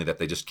is mainly that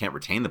they just can't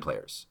retain the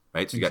players,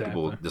 right? So you got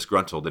people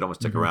disgruntled. They don't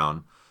want to stick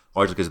around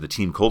largely because of the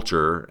team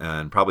culture,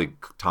 and probably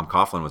Tom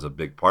Coughlin was a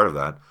big part of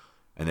that.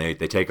 And they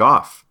take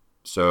off.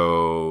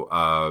 So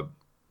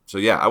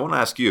yeah, I want to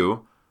ask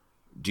you,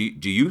 do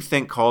you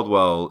think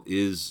Caldwell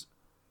is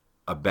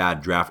a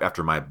bad draft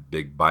after my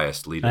big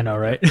biased lead? I know,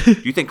 right?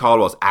 Do you think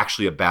Caldwell is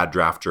actually a bad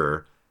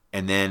drafter?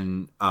 And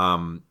then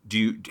how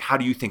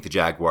do you think the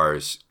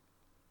Jaguars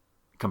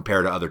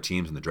compare to other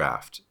teams in the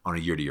draft on a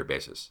year-to-year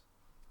basis?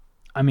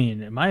 I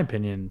mean, in my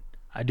opinion,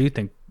 I do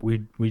think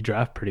we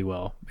draft pretty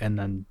well, and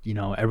then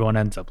everyone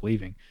ends up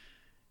leaving.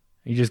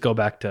 You just go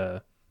back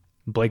to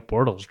Blake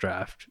Bortles'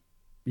 draft.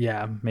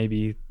 Yeah,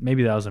 maybe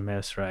that was a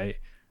miss, right?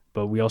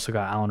 But we also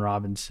got Allen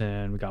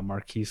Robinson. We got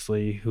Marquise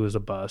Lee, who was a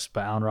bust,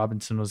 but Allen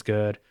Robinson was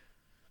good.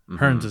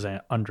 Mm-hmm. Hearns is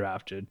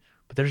undrafted.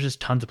 But there's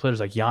just tons of players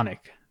like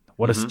Yannick.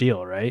 What a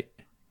steal, right?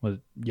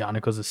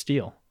 Yannick was a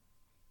steal.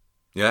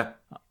 Yeah.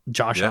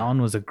 Josh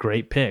Allen was a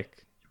great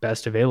pick.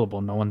 Best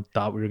available. No one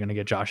thought we were going to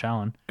get Josh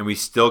Allen. And we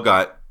still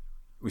got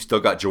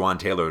Jawan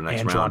Taylor the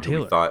next round.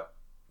 We thought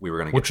we were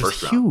going to get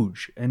first round. Which was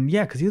huge. And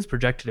yeah, because he was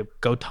projected to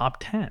go top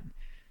 10.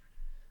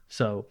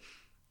 So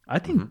I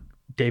think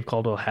Dave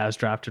Caldwell has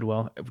drafted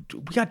well.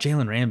 We got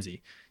Jalen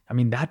Ramsey. I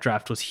mean, that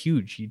draft was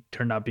huge. He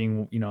turned out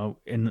being,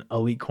 an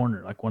elite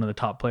corner, like one of the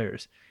top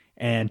players.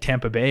 And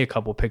Tampa Bay, a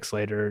couple picks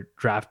later,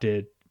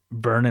 drafted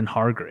Vernon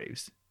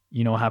Hargraves.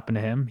 You know what happened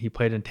to him? He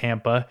played in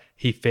Tampa.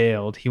 He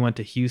failed. He went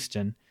to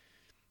Houston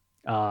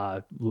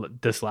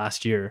this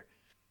last year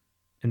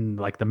in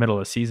like the middle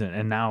of the season.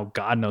 And now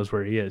God knows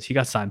where he is. He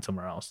got signed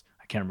somewhere else.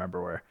 I can't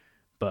remember where.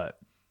 But,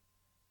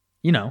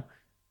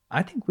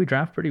 I think we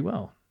draft pretty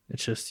well.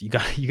 It's just you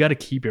got to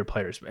keep your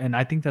players. And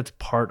I think that's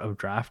part of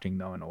drafting,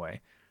 though, in a way.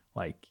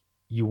 Like,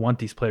 you want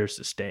these players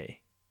to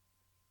stay,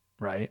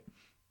 right?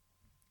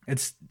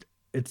 It's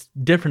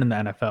different in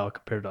the NFL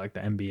compared to like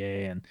the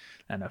NBA and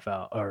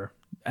NFL or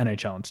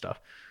NHL and stuff.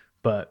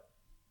 But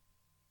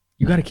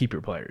you got to keep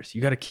your players.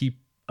 You got to keep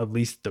at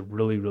least the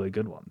really, really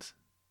good ones.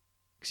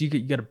 Because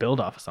you got to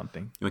build off of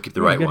something. You want to keep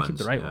the right ones. Keep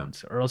the right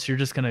ones. Or else you're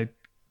just going to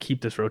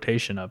keep this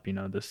rotation up,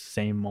 the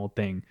same old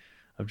thing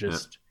of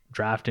just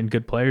drafting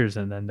good players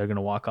and then they're going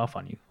to walk off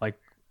on you. Like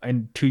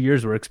in 2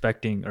 years we're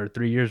expecting, or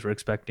 3 years we're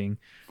expecting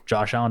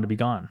Josh Allen to be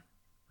gone,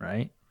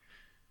 right?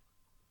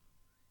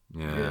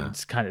 Yeah.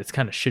 It's kind of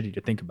shitty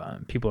to think about.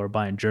 And people are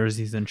buying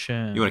jerseys and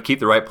shit. You want to keep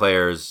the right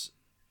players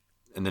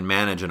and then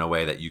manage in a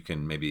way that you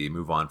can maybe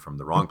move on from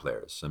the wrong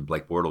players. And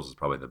Blake Bortles is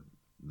probably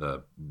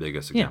the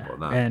biggest example of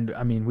that. And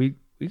I mean, we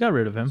got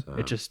rid of him. So.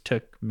 It just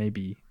took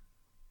maybe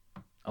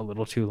a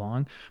little too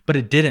long, but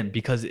it didn't,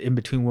 because in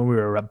between when we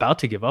were about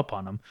to give up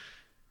on him,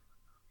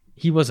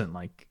 he wasn't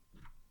like,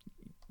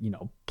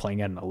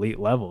 playing at an elite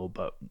level,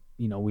 but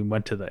we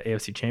went to the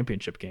AFC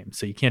Championship game.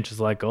 So you can't just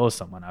let go of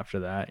someone after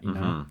that,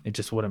 It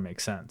just wouldn't make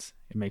sense.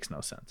 It makes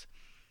no sense.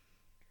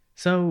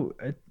 So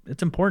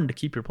it's important to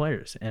keep your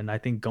players. And I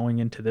think going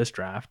into this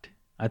draft,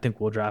 I think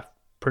we'll draft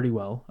pretty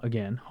well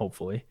again,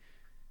 hopefully.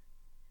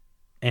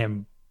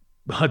 And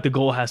the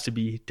goal has to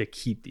be to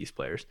keep these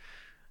players.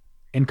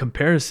 In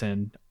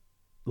comparison,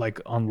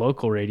 like on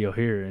local radio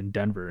here in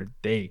Denver,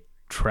 they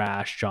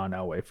trash John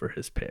Elway for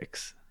his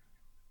picks,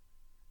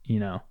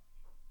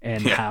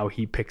 and how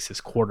he picks his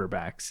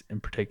quarterbacks in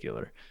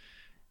particular,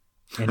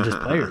 and just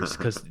players,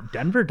 because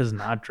Denver does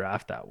not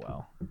draft that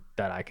well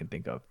that I can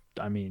think of.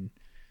 I mean,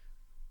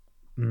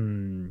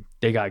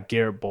 they got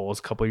Garrett Bowles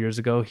a couple years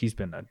ago. He's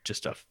been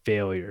just a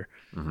failure.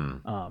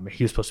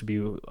 He was supposed to be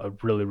a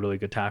really, really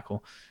good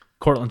tackle.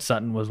 Cortland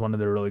Sutton was one of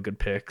their really good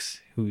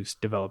picks, who's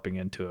developing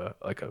into a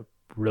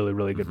really,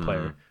 really good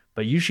player.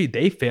 But usually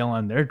they fail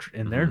in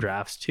their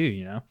drafts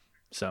too,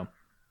 So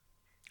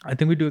I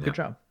think we do a good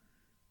job.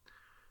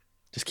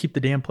 Just keep the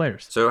damn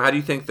players. So how do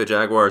you think the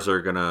Jaguars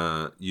are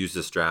gonna use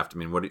this draft? I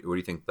mean, what do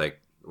you think? What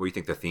do you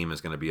think the theme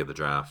is going to be of the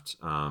draft?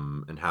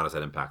 And how does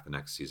that impact the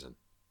next season?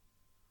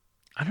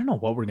 I don't know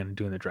what we're gonna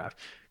do in the draft.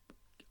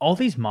 All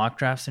these mock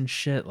drafts and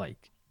shit,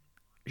 like,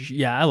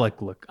 yeah,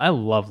 I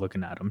love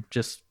looking at them.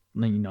 Just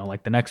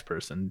like the next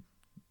person,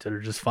 they're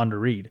just fun to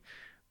read.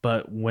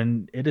 But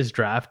when it is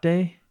draft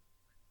day,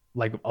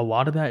 like a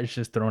lot of that is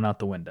just thrown out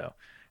the window.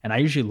 And I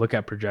usually look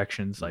at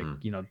projections like,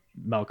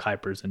 Mel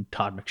Kiper's and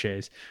Todd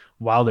McShay's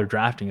while they're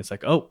drafting. It's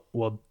like, oh,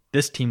 well,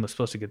 this team was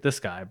supposed to get this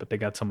guy, but they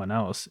got someone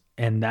else.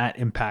 And that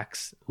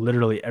impacts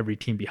literally every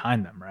team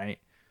behind them, right?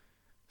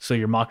 So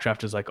your mock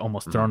draft is like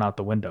almost thrown out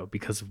the window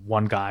because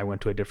one guy went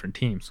to a different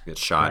team. Get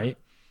shot. Right?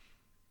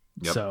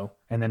 Yep. So,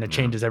 and then it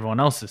changes everyone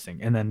else's thing.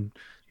 And then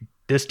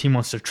this team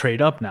wants to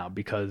trade up now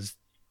because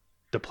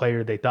the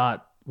player they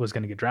thought was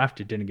going to get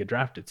drafted didn't get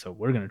drafted, so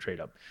we're going to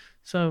trade up.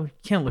 So you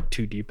can't look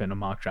too deep into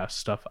mock draft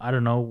stuff. I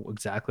don't know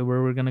exactly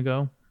where we're going to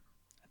go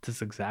at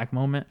this exact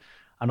moment.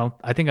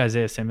 I think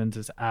Isaiah Simmons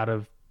is out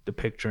of the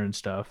picture and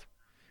stuff.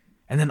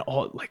 And then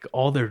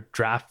all their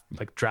draft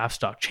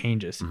stock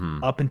changes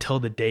up until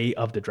the day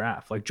of the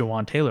draft. Like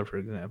Jawan Taylor, for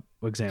example.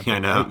 Yeah, I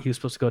know. Right? He was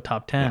supposed to go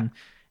top 10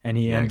 and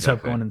he ends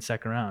up going in the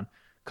second round.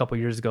 A couple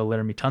years ago,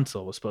 Laramie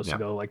Tunsil was supposed to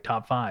go like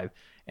top 5,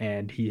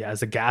 and he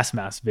has a gas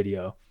mask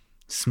video,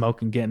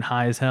 smoking, getting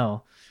high as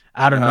hell,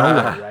 out of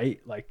nowhere,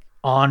 right? Like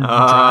on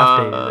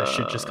draft day, that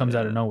shit just comes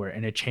out of nowhere,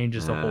 and it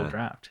changes the whole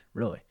draft,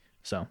 really.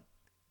 So,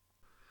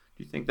 Do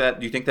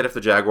Do you think that if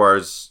the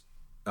Jaguars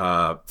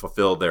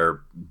fulfill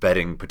their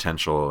betting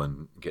potential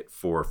and get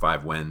 4 or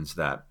 5 wins,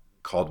 that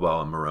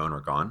Caldwell and Marone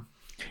are gone?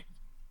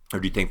 Or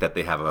do you think that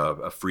they have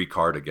a free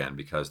card again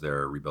because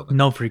they're rebuilding?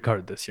 No free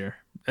card this year.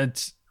 You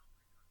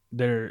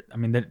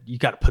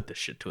got to put this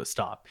shit to a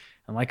stop.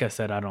 And like I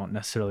said, I don't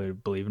necessarily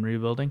believe in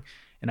rebuilding,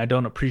 and I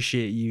don't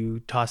appreciate you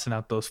tossing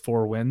out those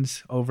 4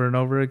 wins over and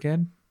over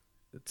again.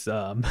 It's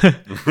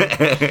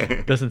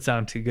doesn't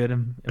sound too good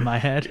in my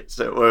head.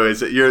 So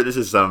this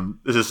is some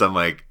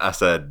like I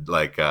said,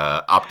 like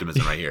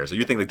optimism right here. So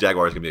you think the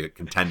Jaguars are gonna be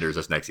contenders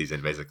this next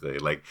season, basically?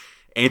 Like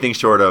anything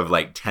short of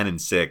like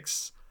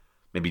 10-6,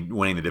 maybe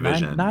winning the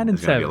division.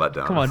 9-7. Be a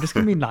letdown. Come on, just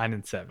give me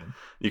 9-7.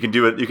 You can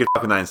do it. You can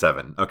fuck with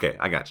 9-7. Okay,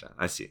 I gotcha.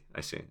 I see.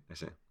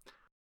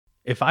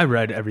 If I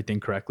read everything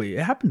correctly,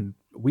 it happened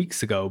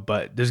weeks ago,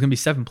 but there's gonna be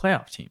 7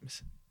 playoff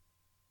teams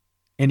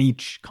in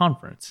each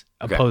conference,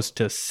 opposed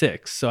to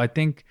 6. So I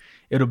think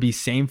it'll be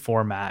same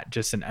format,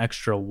 just an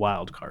extra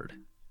wild card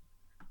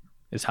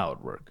is how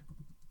it work.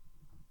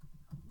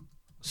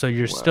 So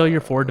you're still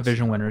your 4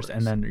 division winners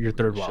and then your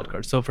 3rd wild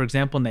card. So for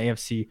example, in the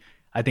AFC,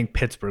 I think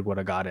Pittsburgh would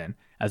have got in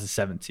as a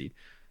 7th seed.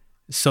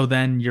 So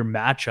then your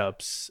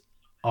matchups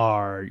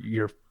are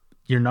your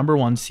number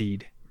 1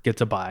 seed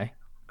gets a bye,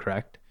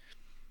 correct?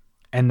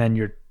 And then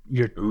your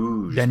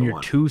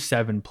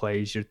 2-7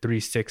 plays, your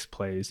 3-6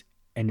 plays,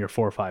 and your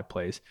 4-5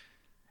 plays,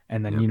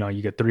 and then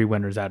you get 3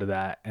 winners out of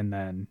that, and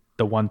then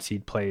the 1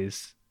 seed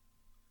plays.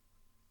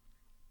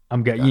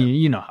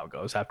 You know how it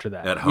goes after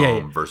that at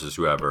home versus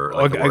whoever.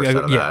 Like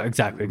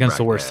exactly against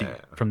the worst seed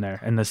from there,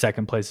 and the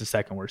second plays the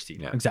second worst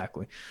seed.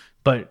 Exactly,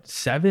 but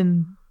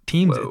 7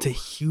 teams, it's a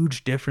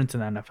huge difference in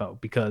the NFL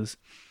because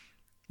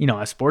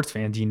as sports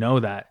fans,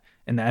 that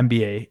in the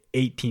NBA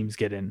 8 teams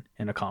get in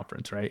a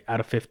conference, right, out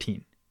of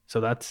 15,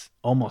 so that's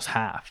almost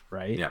half,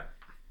 right? Yeah.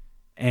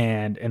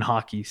 And in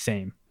hockey,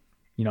 same.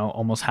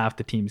 Almost half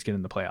the teams get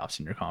in the playoffs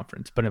in your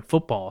conference. But in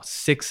football,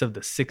 6 of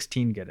the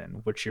 16 get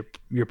in, which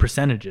your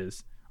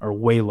percentages are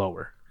way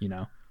lower.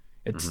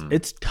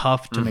 It's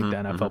tough to make the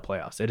NFL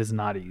playoffs. It is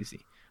not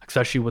easy,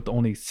 especially with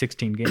only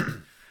 16 games.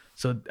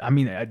 So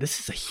this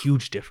is a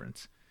huge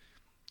difference,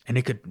 and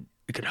it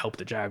could help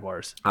the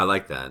Jaguars. I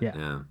like that.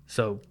 Yeah.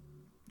 So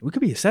we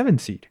could be a 7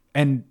 seed,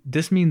 and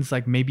this means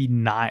like maybe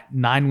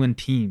 9-win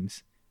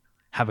teams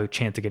have a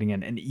chance of getting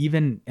in, and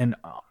even in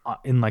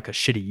like a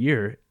shitty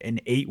year, an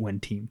 8-win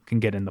team can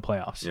get in the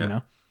playoffs.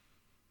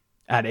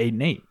 At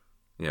 8-8.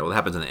 Yeah, well, it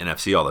happens in the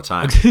NFC all the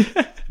time.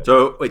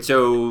 So wait,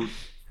 so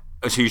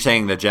you're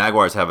saying the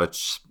Jaguars have a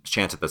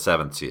chance at the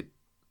 7th seed?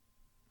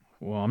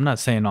 Well, I'm not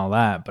saying all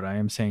that, but I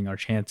am saying our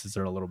chances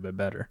are a little bit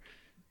better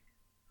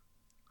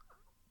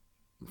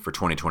for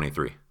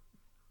 2023.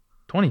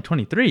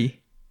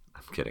 2023.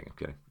 I'm kidding.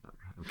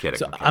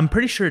 So I'm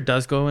pretty sure it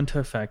does go into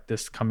effect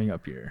this coming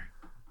up year.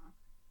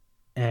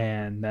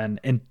 And then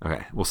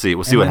okay, we'll see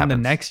what happens. The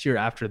next year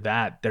after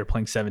that, they're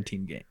playing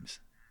 17 games.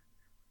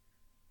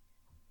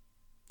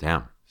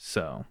 Damn.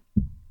 So,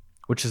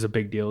 which is a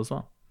big deal as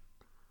well.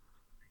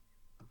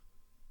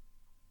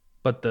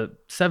 But the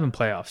 7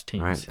 playoffs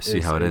teams. All right, see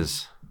how it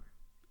is.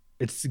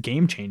 It's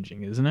game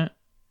changing, isn't it?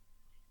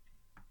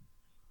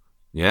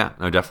 Yeah,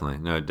 no, definitely.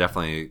 No, it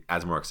definitely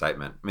adds more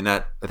excitement.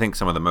 I think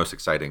some of the most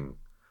exciting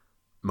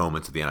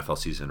moments of the NFL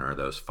season are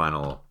those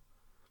final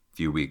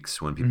few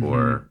weeks when people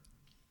are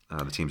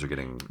the teams are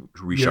getting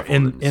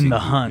reshuffled in the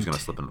hunt. Who's going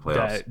to slip in the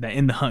playoffs? The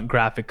in the hunt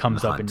graphic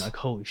comes up, and you're like,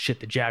 "Holy shit!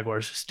 The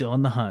Jaguars are still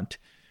in the hunt."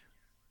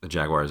 The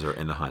Jaguars are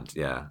in the hunt.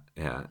 Yeah.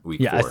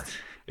 Week 4.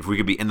 If we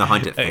could be in the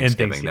hunt at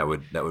Thanksgiving, that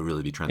would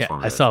really be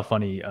transformative. Yeah, I saw a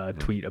funny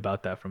tweet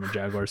about that from a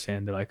Jaguars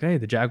fan. They're like, "Hey,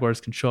 the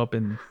Jaguars can show up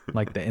in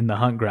like the in the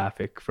hunt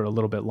graphic for a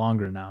little bit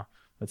longer now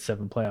with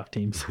 7 playoff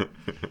teams."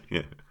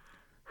 Yeah.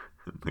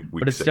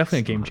 But it's definitely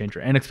a game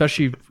changer, and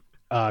especially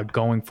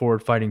going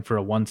forward fighting for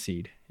a 1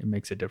 seed, it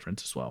makes a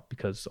difference as well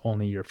because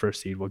only your 1st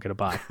seed will get a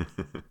bye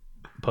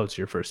opposed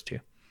to your first 2.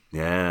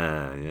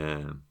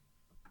 Yeah.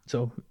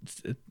 So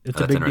it's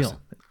a big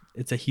deal.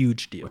 It's a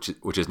huge deal.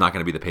 Which is not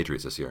going to be the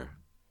Patriots this year.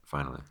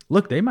 Finally,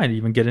 look, they might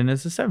even get in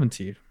as a 7th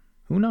seed.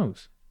 Who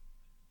knows?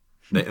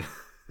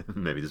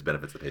 Maybe this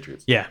benefits the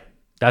Patriots. Yeah,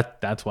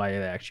 that's why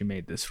they actually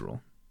made this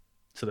rule,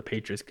 so the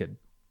Patriots could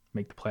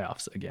make the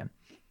playoffs again.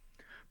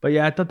 But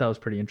yeah, I thought that was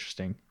pretty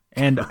interesting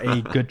and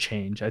a good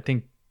change. I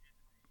think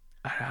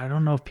I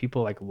don't know if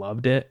people like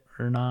loved it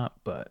or not,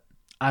 but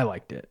I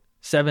liked it.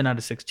 7 out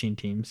of 16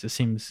 teams. It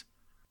seems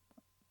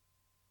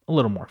a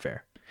little more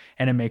fair,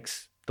 and it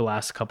makes the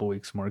last couple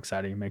weeks more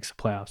exciting. It makes the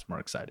playoffs more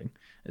exciting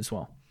as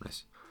well.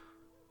 Nice.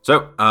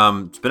 So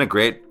it's been a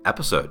great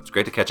episode. It's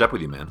great to catch up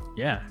with you, man.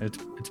 Yeah,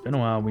 it's been a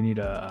while. We need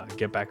to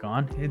get back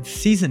on. It's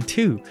season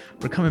 2.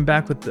 We're coming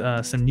back with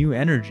some new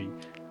energy,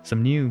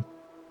 some new.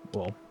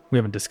 Well, we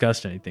haven't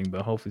discussed anything,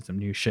 but hopefully some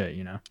new shit.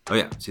 Oh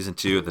yeah, season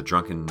 2 of the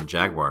Drunken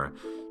Jaguar.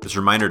 Just a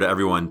reminder to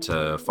everyone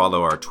to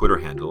follow our Twitter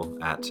handle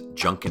at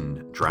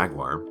Drunken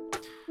Jaguar,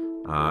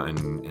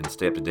 and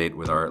stay up to date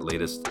with our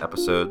latest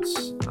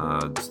episodes.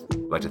 I'd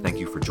like to thank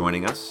you for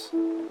joining us.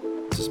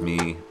 This is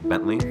me,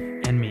 Bentley,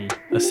 and me,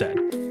 Shad.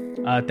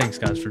 Thanks,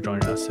 guys, for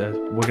joining us.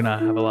 We're going to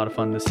have a lot of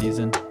fun this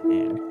season,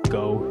 and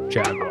go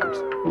Jaguars.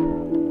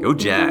 Go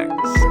Jags.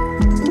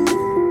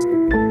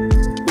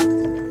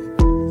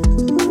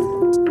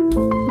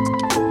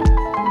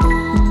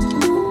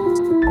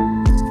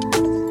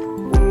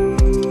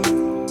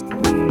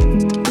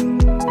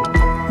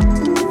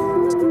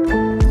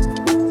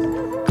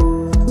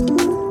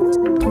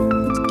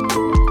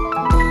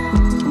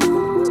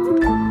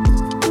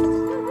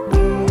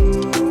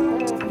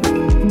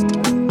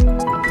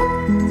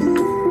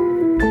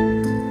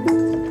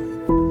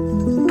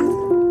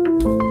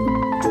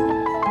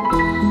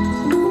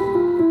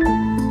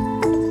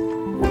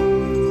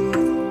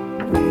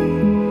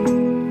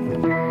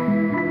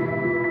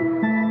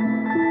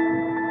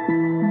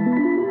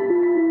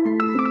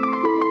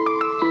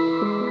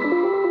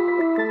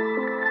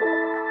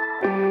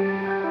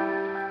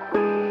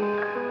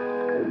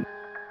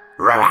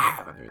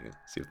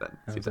 See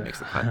if that makes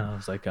the cut. I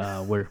was like,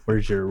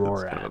 where's your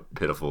roar Kind at? of a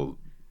pitiful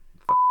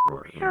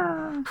roar.